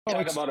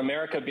 Talk about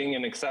America being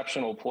an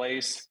exceptional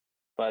place,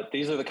 but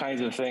these are the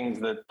kinds of things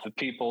that the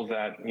people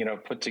that,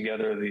 put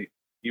together the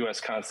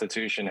U.S.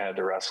 Constitution had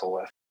to wrestle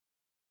with.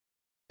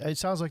 It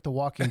sounds like The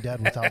Walking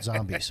Dead without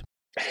zombies.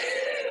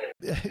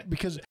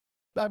 Because,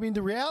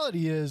 the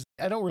reality is,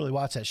 I don't really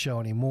watch that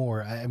show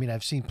anymore.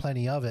 I've seen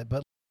plenty of it,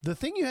 but the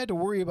thing you had to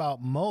worry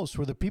about most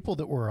were the people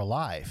that were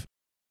alive.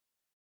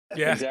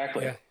 Yeah,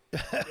 exactly.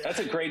 Yeah. That's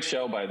a great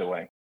show, by the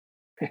way.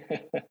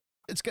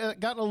 It's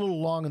gotten a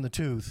little long in the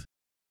tooth,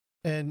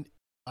 and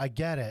I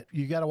get it.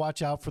 You got to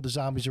watch out for the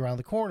zombies around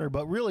the corner,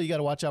 but really you got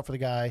to watch out for the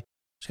guy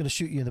who's going to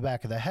shoot you in the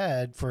back of the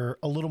head for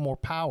a little more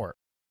power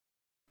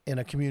in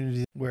a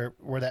community where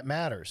that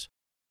matters.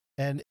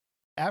 And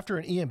after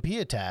an EMP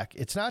attack,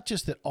 it's not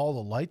just that all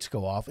the lights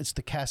go off, it's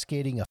the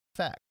cascading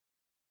effect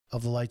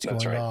of the lights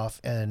going off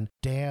and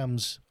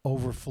dams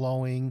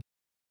overflowing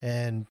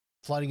and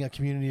flooding a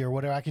community or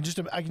whatever. I can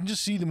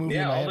just see the movie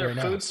in my head right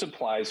now. All their food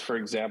supplies, for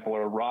example,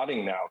 are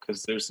rotting now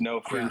because there's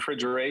no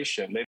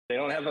refrigeration. They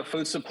don't have a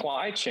food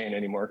supply chain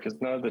anymore because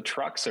none of the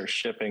trucks are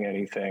shipping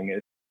anything.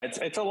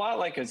 It's a lot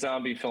like a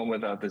zombie film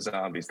without the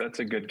zombies. That's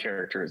a good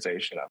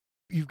characterization of it.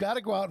 You've got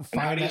to go out and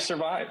find how do you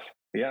survive?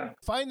 Yeah.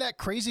 Find that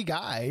crazy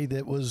guy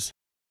that was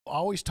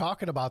always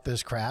talking about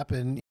this crap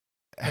and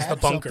had the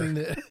bunker.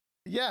 Something that,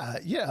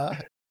 yeah.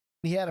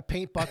 He had a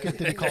paint bucket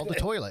that he called the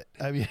toilet.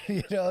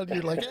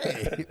 You're like,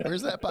 hey,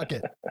 where's that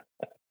bucket?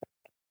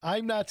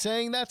 I'm not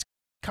saying that's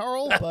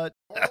Carl, but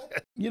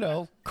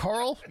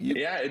Carl.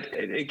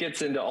 It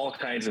gets into all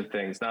kinds of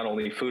things, not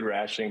only food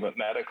rationing, but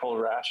medical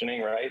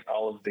rationing, right?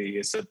 All of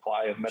the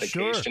supply of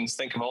medications. Sure.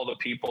 Think of all the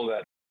people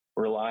that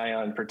rely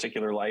on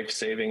particular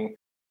life-saving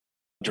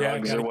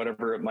drugs or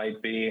whatever it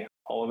might be.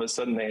 All of a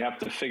sudden they have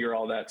to figure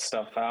all that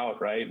stuff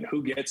out, right? And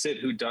who gets it,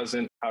 who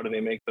doesn't, how do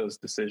they make those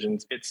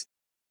decisions?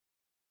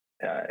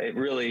 It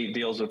really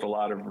deals with a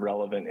lot of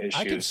relevant issues.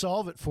 I can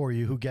solve it for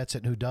you, who gets it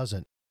and who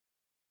doesn't.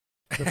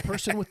 The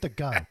person with the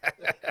gun.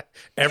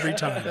 Every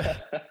time.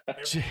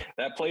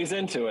 That plays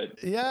into it.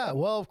 Yeah,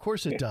 well, of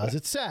course it does.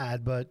 It's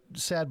sad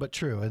but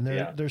true. And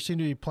there seem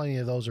to be plenty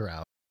of those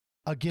around.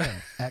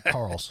 Again, at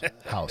Carl's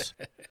house.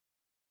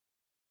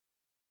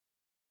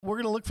 We're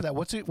going to look for that.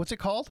 What's it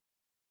called?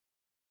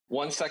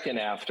 1 Second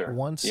After.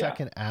 1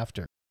 Second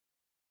After.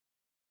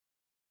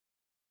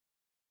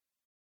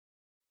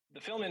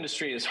 The film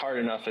industry is hard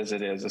enough as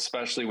it is,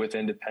 especially with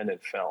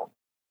independent film.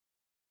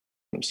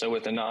 So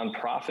with a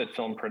nonprofit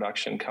film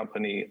production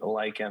company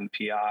like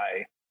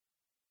MPI,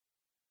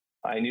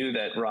 I knew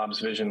that Rob's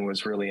vision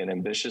was really an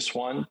ambitious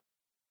one.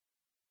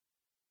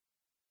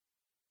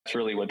 That's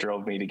really what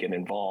drove me to get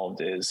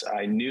involved. Is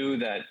I knew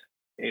that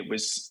it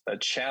was a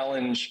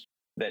challenge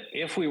that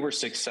if we were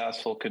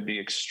successful could be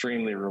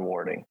extremely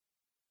rewarding.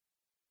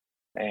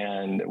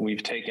 And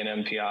we've taken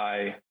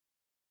MPI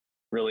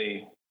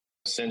really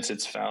since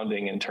its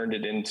founding and turned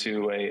it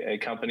into a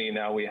company.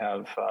 Now we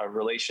have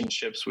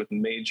relationships with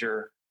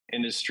major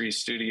industry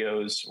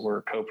studios.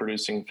 We're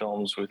co-producing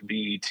films with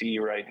BET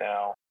right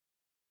now.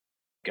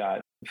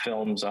 Got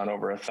films on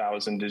over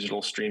 1,000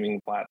 digital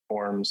streaming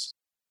platforms.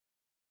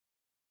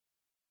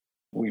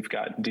 We've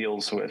got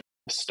deals with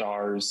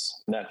Stars,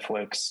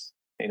 Netflix,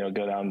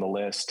 go down the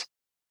list.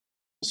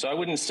 So I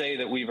wouldn't say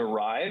that we've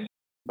arrived,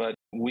 but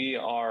we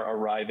are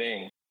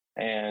arriving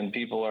and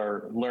people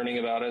are learning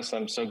about us.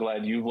 I'm so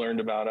glad you've learned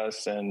about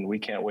us, and we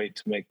can't wait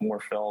to make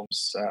more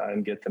films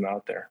and get them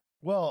out there.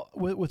 Well,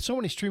 with so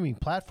many streaming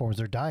platforms,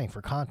 they're dying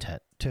for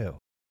content too.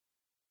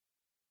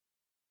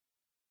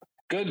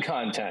 Good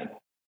content.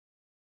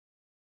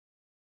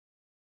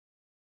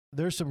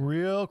 There's some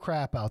real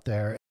crap out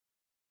there.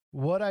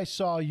 What I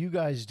saw you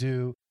guys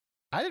do,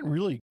 I didn't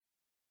really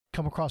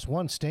come across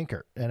one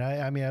stinker. And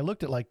I mean, I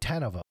looked at like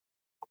 10 of them.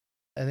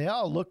 And they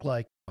all looked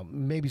like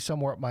maybe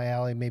some were up my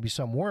alley, maybe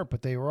some weren't,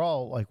 but they were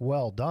all like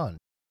well done.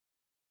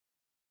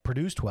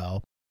 Produced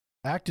well.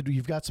 Acted,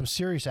 you've got some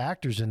serious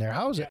actors in there.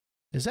 How is it?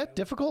 Is that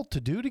difficult to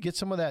do, to get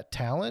some of that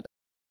talent?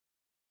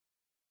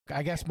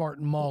 I guess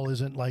Martin Mull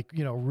isn't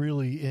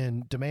really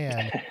in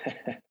demand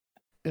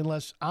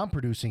unless I'm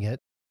producing it.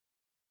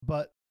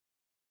 But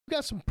you've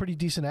got some pretty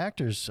decent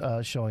actors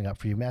showing up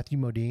for you. Matthew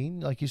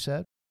Modine, like you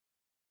said.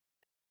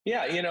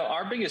 Yeah,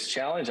 our biggest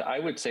challenge, I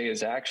would say,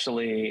 is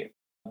actually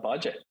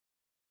budget.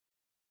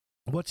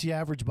 What's the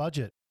average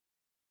budget?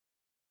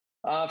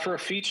 For a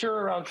feature,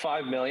 around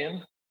 $5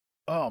 million.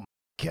 Oh, my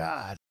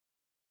God.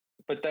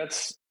 But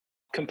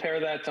compare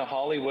that to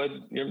Hollywood.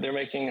 They're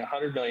making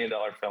 $100 million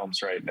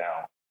films right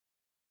now.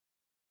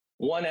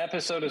 One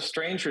episode of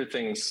Stranger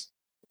Things.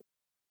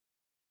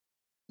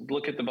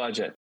 Look at the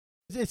budget.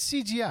 It's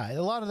CGI.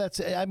 A lot of that's,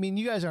 I mean,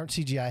 you guys aren't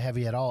CGI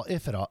heavy at all,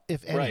 if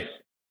any. Right.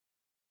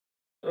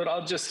 But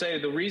I'll just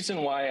say the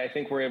reason why I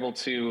think we're able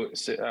to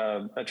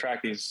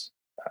attract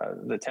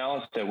the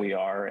talent that we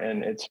are,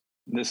 and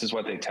this is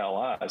what they tell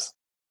us.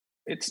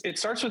 It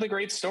starts with a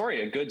great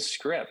story, a good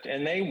script,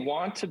 and they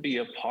want to be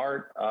a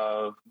part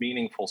of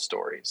meaningful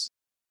stories.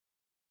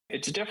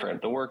 It's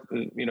different. The work,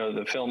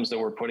 the films that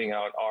we're putting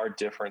out are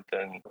different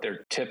than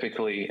they're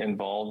typically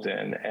involved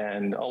in.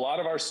 And a lot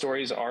of our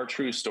stories are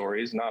true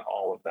stories, not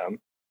all of them.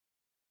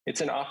 It's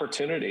an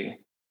opportunity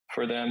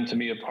for them to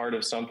be a part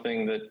of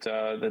something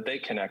that they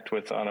connect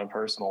with on a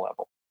personal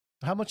level.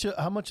 How much of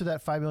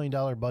that $5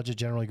 million budget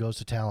generally goes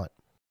to talent?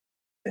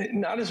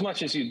 Not as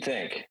much as you'd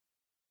think.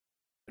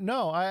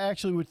 No, I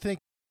actually would think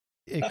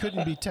it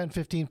couldn't be 10,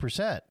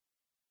 15%.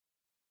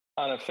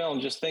 On a film,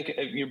 just think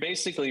you're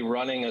basically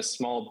running a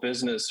small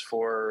business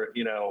for,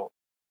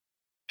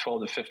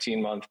 12 to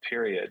 15 month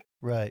period.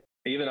 Right.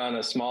 Even on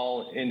a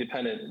small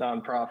independent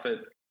nonprofit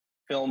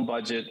film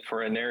budget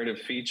for a narrative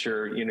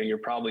feature, you're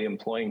probably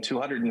employing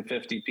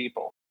 250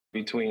 people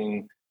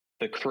between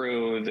the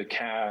crew, the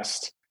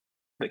cast,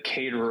 the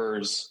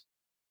caterers.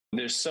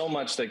 There's so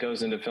much that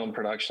goes into film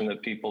production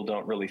that people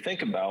don't really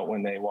think about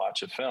when they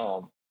watch a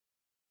film.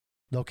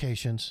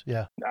 Locations,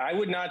 yeah. I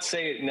would not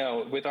say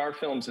no. With our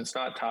films, it's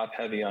not top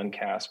heavy on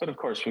cast, but of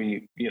course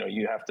you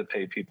have to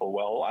pay people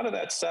well. A lot of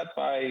that's set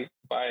by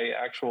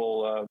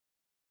actual,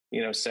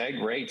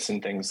 SAG rates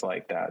and things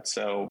like that.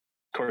 So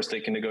of course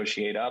they can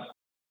negotiate up.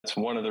 That's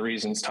one of the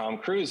reasons Tom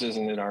Cruise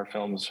isn't in our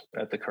films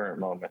at the current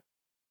moment.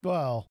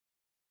 Well,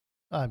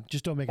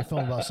 just don't make a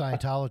film about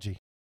Scientology.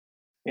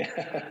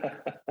 Yeah.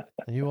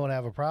 And you won't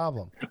have a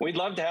problem. We'd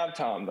love to have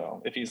Tom,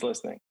 though, if he's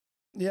listening.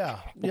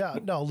 Yeah.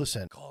 No,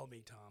 listen. Call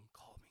me, Tom.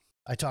 Call me.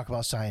 I talk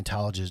about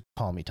Scientologists.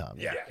 Call me Tom.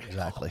 Yeah.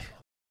 Exactly.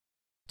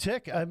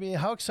 Tick, I mean,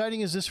 how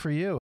exciting is this for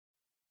you?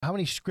 How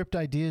many script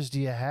ideas do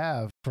you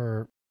have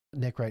for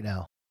Nick right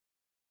now?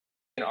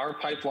 In our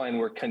pipeline,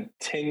 we're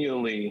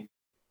continually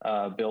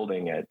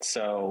building it.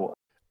 So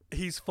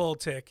He's full,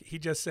 Tick. He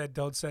just said,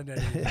 don't send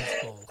any. He's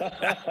full.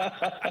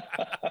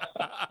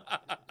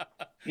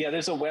 Yeah,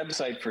 there's a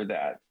website for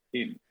that.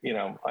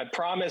 I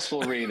promise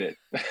we'll read it.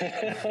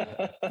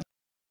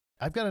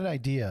 I've got an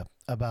idea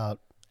about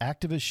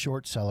activist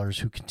short sellers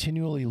who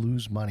continually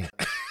lose money.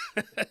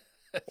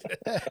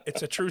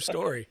 It's a true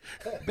story.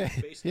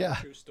 Basically Yeah.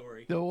 a true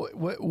story.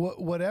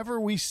 Whatever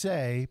we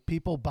say,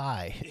 people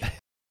buy.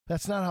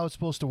 That's not how it's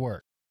supposed to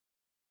work.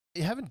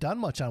 You haven't done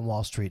much on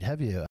Wall Street,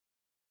 have you?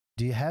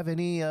 Do you have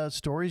any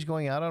stories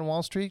going out on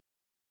Wall Street?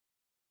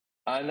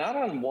 Not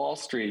on Wall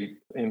Street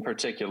in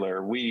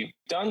particular. We've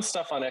done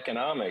stuff on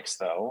economics,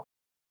 though.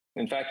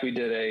 In fact, we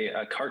did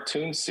a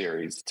cartoon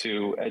series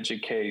to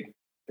educate.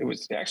 It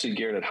was actually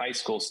geared at high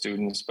school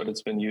students, but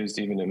it's been used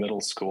even in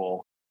middle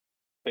school.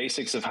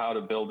 Basics of how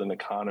to build an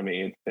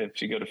economy.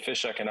 If you go to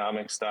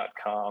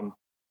fisheconomics.com,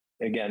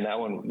 again,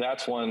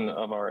 that's one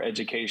of our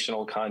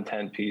educational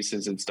content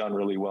pieces. It's done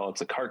really well.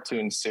 It's a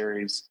cartoon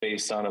series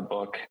based on a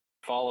book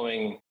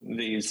following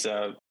these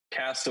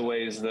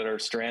castaways that are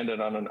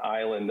stranded on an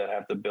island that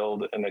have to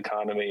build an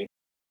economy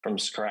from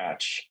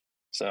scratch.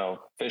 So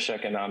fish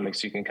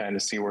economics, you can kind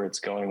of see where it's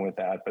going with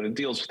that, but it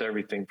deals with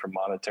everything from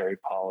monetary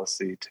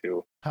policy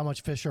to How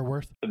much fish are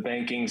worth? the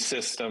banking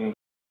system.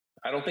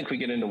 I don't think we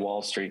get into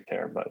Wall Street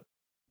there, but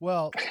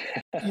Well,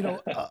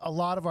 a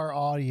lot of our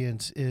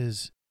audience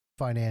is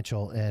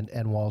financial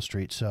and Wall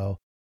Street. So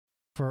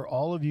for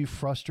all of you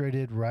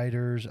frustrated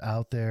writers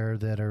out there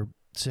that are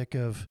sick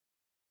of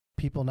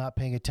people not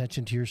paying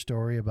attention to your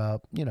story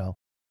about,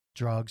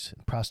 drugs,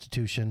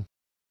 prostitution,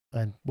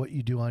 and what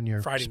you do on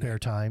your Friday spare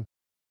night. time,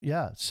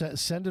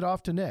 send it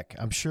off to Nick.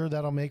 I'm sure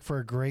that'll make for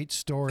a great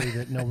story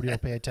that nobody will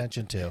pay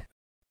attention to.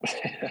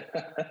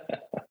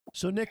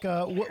 So, Nick,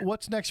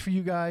 what's next for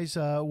you guys?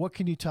 What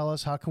can you tell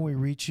us? How can we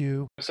reach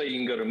you? So you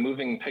can go to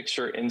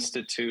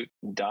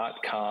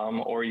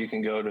movingpictureinstitute.com or you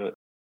can go to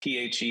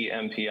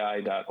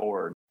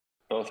thempi.org.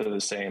 Both are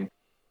the same.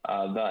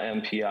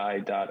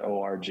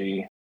 Thempi.org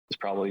is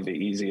probably the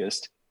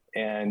easiest.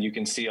 And you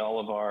can see all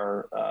of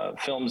our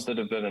films that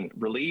have been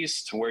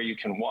released, where you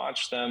can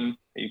watch them.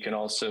 You can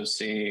also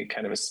see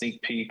kind of a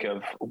sneak peek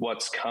of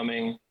what's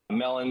coming.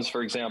 Melons,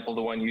 for example,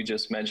 the one you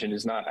just mentioned,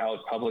 is not out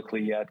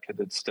publicly yet because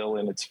it's still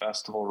in its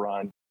festival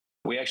run.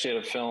 We actually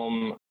had a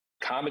film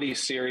comedy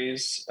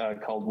series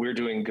called We're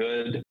Doing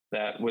Good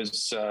that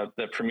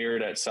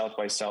premiered at South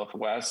by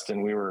Southwest,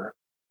 and we were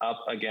up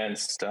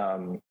against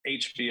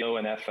HBO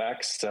and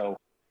FX, so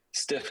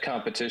stiff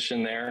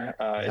competition there.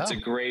 It's a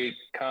great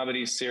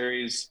comedy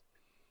series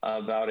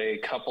about a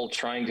couple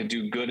trying to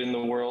do good in the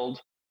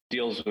world,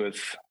 deals with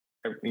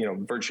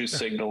virtue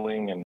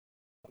signaling and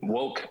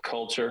woke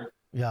culture.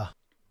 Yeah.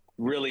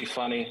 Really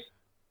funny,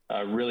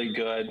 really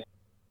good.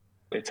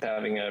 It's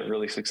having a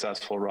really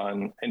successful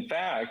run. In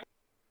fact,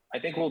 I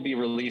think we'll be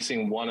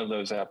releasing one of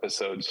those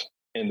episodes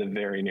in the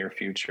very near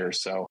future.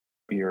 So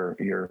your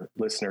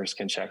listeners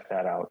can check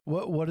that out.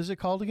 What is it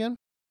called again?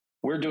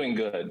 We're Doing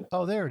Good.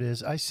 Oh, there it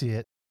is. I see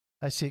it.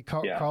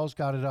 Carl's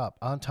got it up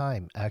on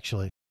time,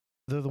 actually.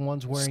 They're the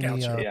ones wearing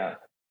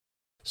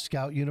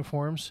Scout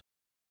uniforms.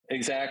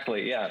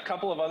 Exactly. Yeah. A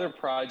couple of other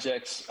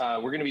projects.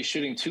 We're going to be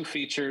shooting 2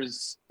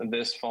 features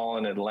this fall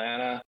in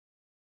Atlanta.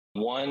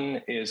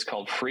 One is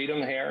called Freedom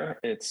Hair.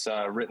 It's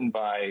written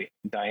by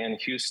Diane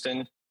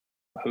Houston,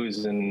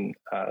 who's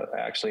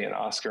actually an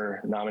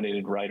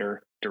Oscar-nominated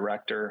writer,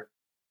 director.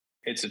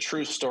 It's a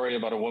true story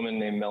about a woman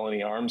named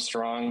Melanie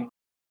Armstrong,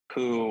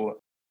 who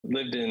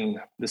lived in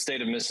the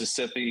state of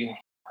Mississippi.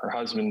 Her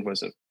husband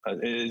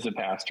is a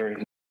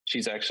pastor.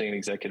 She's actually an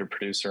executive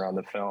producer on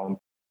the film.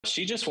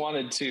 She just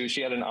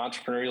she had an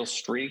entrepreneurial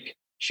streak.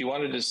 She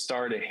wanted to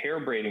start a hair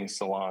braiding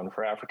salon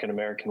for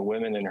African-American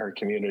women in her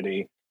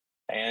community.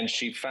 And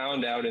she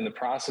found out in the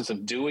process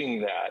of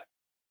doing that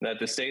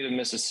the state of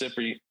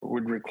Mississippi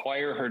would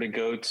require her to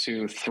go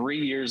to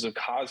 3 years of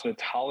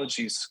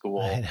cosmetology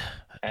school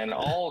and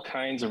all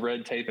kinds of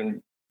red tape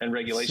and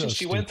regulations.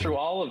 She went through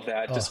all of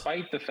that,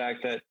 despite the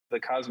fact that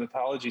the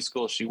cosmetology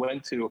school she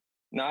went to,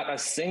 not a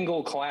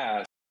single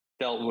class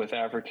dealt with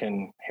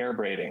African hair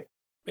braiding.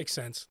 Makes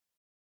sense.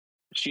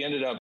 She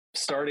ended up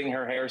starting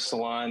her hair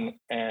salon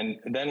and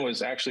then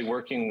was actually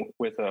working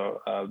with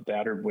a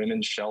battered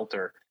women's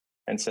shelter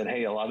and said,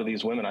 hey, a lot of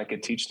these women, I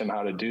could teach them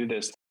how to do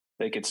this.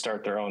 They could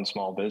start their own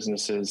small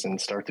businesses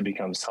and start to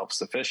become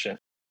self-sufficient,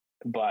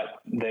 but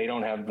they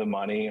don't have the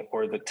money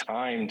or the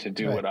time to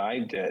do what I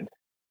did.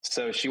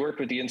 So she worked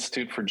with the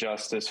Institute for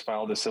Justice,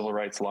 filed a civil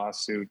rights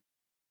lawsuit.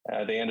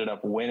 They ended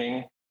up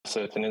winning.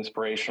 So it's an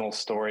inspirational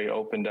story,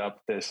 opened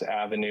up this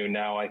avenue.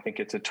 Now I think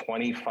it's a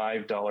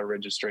 $25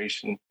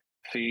 registration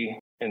fee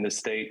in the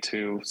state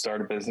to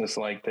start a business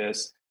like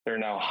this. There are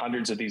now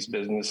hundreds of these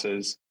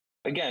businesses.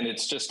 Again,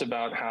 it's just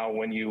about how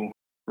when you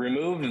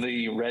remove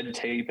the red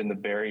tape and the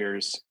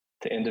barriers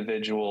to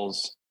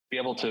individuals be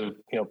able to,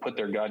 put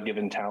their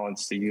God-given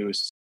talents to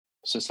use,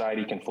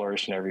 society can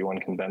flourish and everyone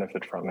can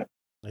benefit from it.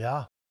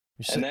 Yeah.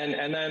 And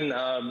then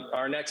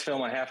our next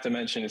film I have to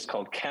mention is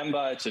called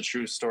Kemba. It's a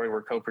true story.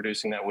 We're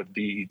co-producing that with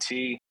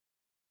BET.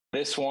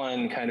 This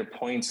one kind of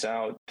points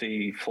out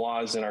the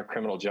flaws in our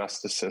criminal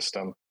justice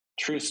system.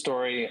 True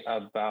story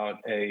about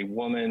a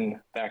woman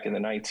back in the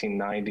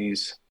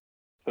 1990s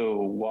who,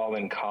 while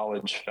in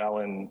college, fell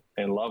in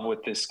love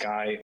with this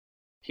guy.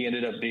 He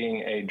ended up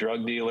being a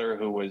drug dealer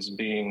who was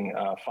being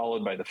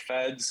followed by the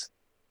feds.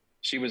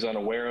 She was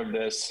unaware of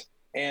this.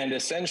 And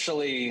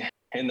essentially,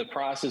 in the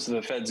process of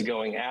the feds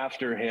going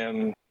after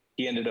him,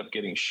 he ended up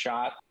getting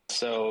shot.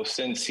 So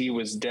since he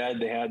was dead,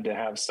 they had to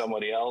have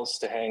somebody else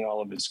to hang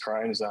all of his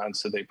crimes on.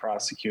 So they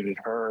prosecuted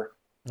her.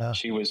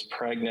 She was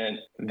pregnant,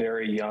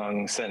 very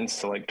young,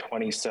 sentenced to like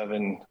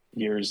 27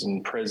 years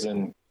in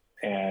prison.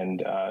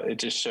 And it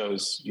just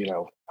shows,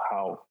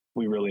 how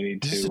we really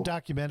need to. Is this a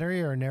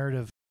documentary or a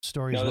narrative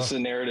story? No, this is a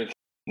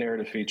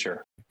narrative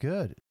feature.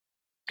 Good.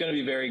 It's going to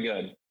be very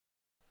good.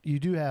 You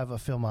do have a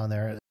film on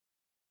there.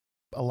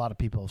 A lot of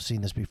people have seen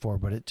this before,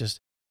 but it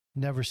just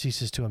never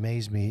ceases to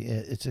amaze me.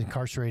 It's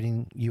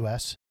incarcerating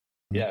U.S.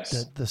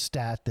 Yes. The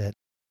stat that,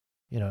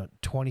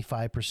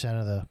 25%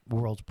 of the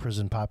world's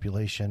prison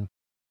population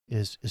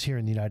is here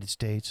in the United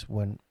States,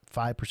 when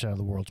 5% of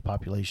the world's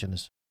population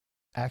is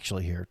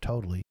actually here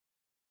totally.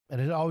 And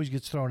it always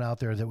gets thrown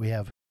out there that we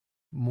have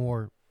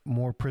more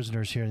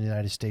prisoners here in the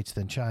United States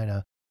than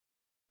China.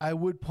 I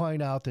would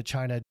point out that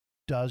China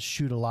does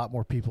shoot a lot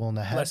more people in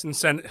the head. Less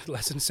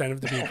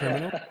incentive to be a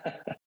criminal.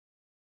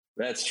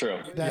 That's true.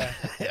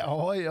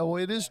 Oh,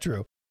 it is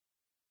true.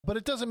 but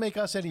it doesn't make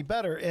us any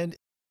better. And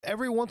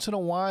every once in a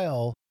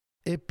while,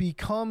 it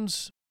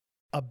becomes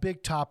a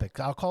big topic.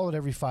 I'll call it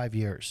every 5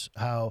 years,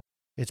 how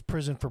it's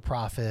prison for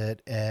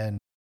profit and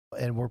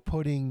we're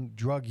putting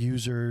drug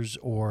users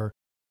or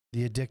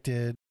the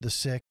addicted, the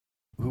sick,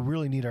 who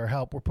really need our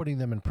help, we're putting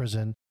them in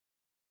prison.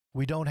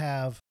 We don't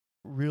have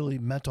really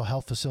mental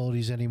health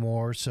facilities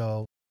anymore,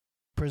 so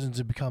prisons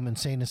have become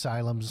insane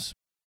asylums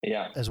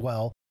as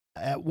well.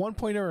 At one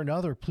point or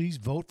another, please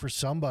vote for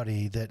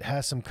somebody that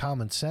has some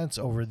common sense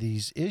over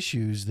these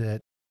issues,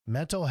 that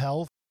mental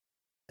health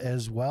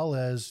as well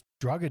as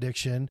drug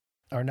addiction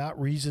are not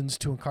reasons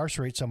to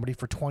incarcerate somebody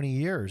for 20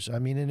 years. I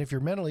mean, and if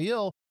you're mentally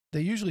ill,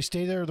 they usually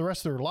stay there the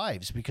rest of their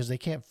lives because they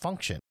can't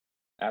function.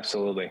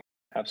 Absolutely.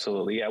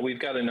 Absolutely. Yeah, we've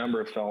got a number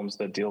of films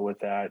that deal with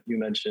that. You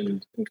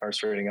mentioned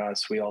Incarcerating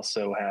Us. We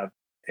also have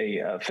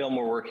a film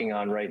we're working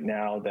on right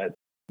now that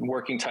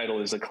working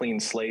title is A Clean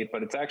Slate,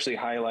 but it's actually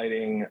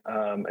highlighting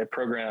a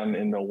program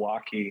in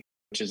Milwaukee,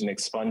 which is an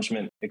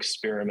expungement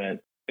experiment,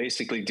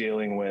 basically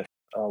dealing with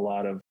a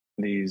lot of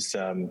these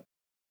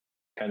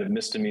kind of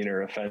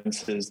misdemeanor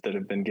offenses that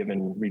have been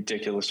given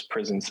ridiculous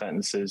prison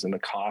sentences and the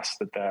cost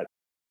that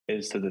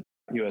is to the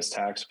U.S.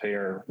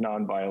 taxpayer,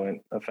 nonviolent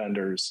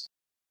offenders.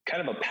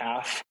 Kind of a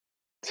path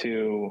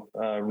to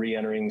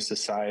re-entering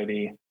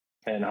society,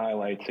 and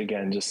highlights,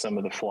 again, just some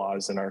of the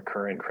flaws in our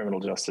current criminal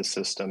justice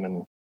system.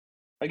 And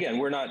again,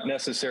 we're not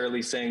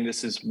necessarily saying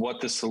this is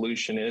what the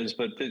solution is,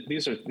 but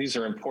these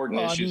are important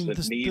issues that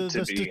need to be.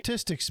 The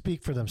statistics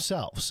speak for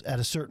themselves at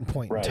a certain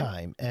point in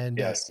time. And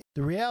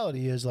the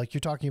reality is, like you're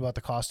talking about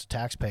the cost to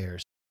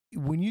taxpayers.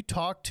 When you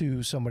talk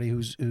to somebody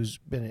who's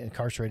been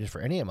incarcerated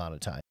for any amount of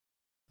time,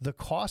 the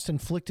cost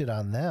inflicted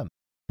on them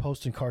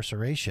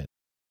post-incarceration,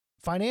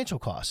 financial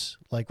costs,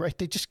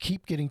 they just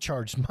keep getting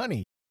charged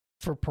money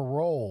for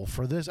parole,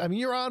 for this. I mean,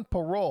 you're on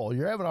parole,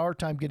 you're having a hard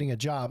time getting a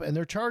job, and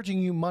they're charging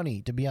you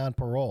money to be on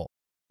parole.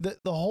 The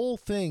whole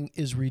thing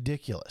is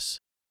ridiculous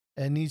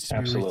and needs to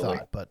be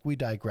rethought, but we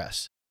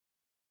digress.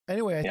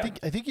 Anyway,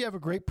 I think you have a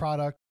great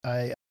product.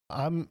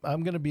 I'm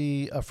going to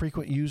be a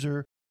frequent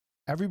user.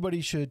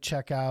 Everybody should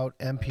check out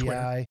MPI.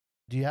 Twitter.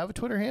 Do you have a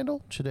Twitter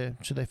handle? Should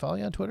they follow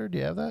you on Twitter? Do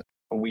you have that?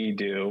 We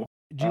do.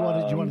 Do you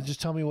want to just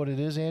tell me what it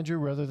is, Andrew,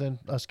 rather than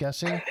us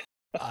guessing?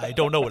 I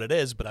don't know what it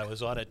is, but I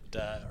was on it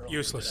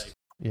useless today.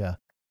 Yeah.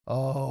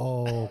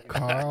 Oh,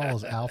 Carl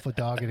is alpha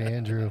dogging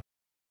Andrew,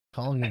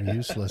 calling him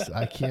useless.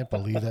 I can't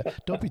believe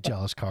that. Don't be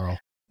jealous, Carl.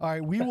 All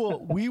right, we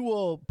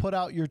will put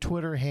out your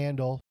Twitter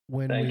handle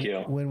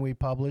when we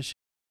publish.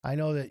 I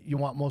know that you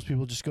want most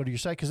people just go to your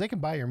site because they can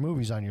buy your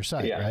movies on your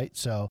site, right?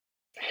 So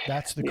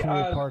that's the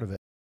cool part of it.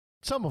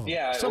 Some of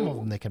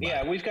them they can buy.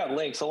 Yeah, we've got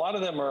links. A lot of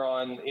them are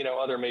on,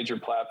 other major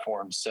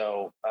platforms.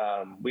 So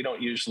we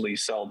don't usually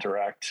sell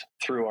direct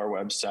through our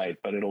website,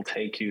 but it'll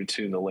take you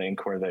to the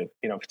link where if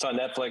it's on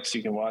Netflix,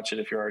 you can watch it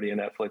if you're already a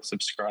Netflix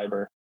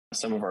subscriber.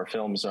 Some of our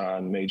films are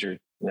on major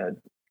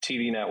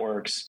TV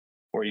networks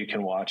where you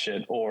can watch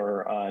it,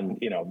 or on,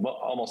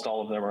 almost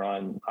all of them are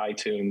on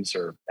iTunes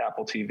or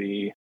Apple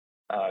TV,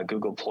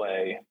 Google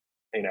Play,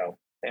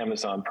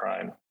 Amazon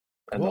Prime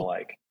and the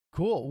like.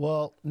 Cool.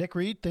 Well, Nick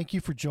Reid, thank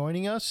you for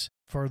joining us.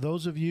 For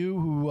those of you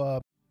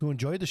who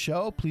enjoyed the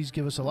show, please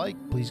give us a like.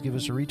 Please give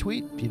us a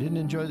retweet. If you didn't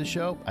enjoy the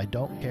show, I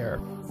don't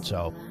care.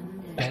 So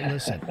don't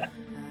listen.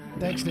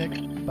 Thanks, Nick.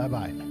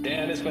 Bye-bye.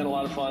 Dan, it's been a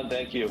lot of fun.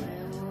 Thank you.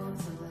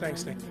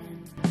 Thanks, Nick.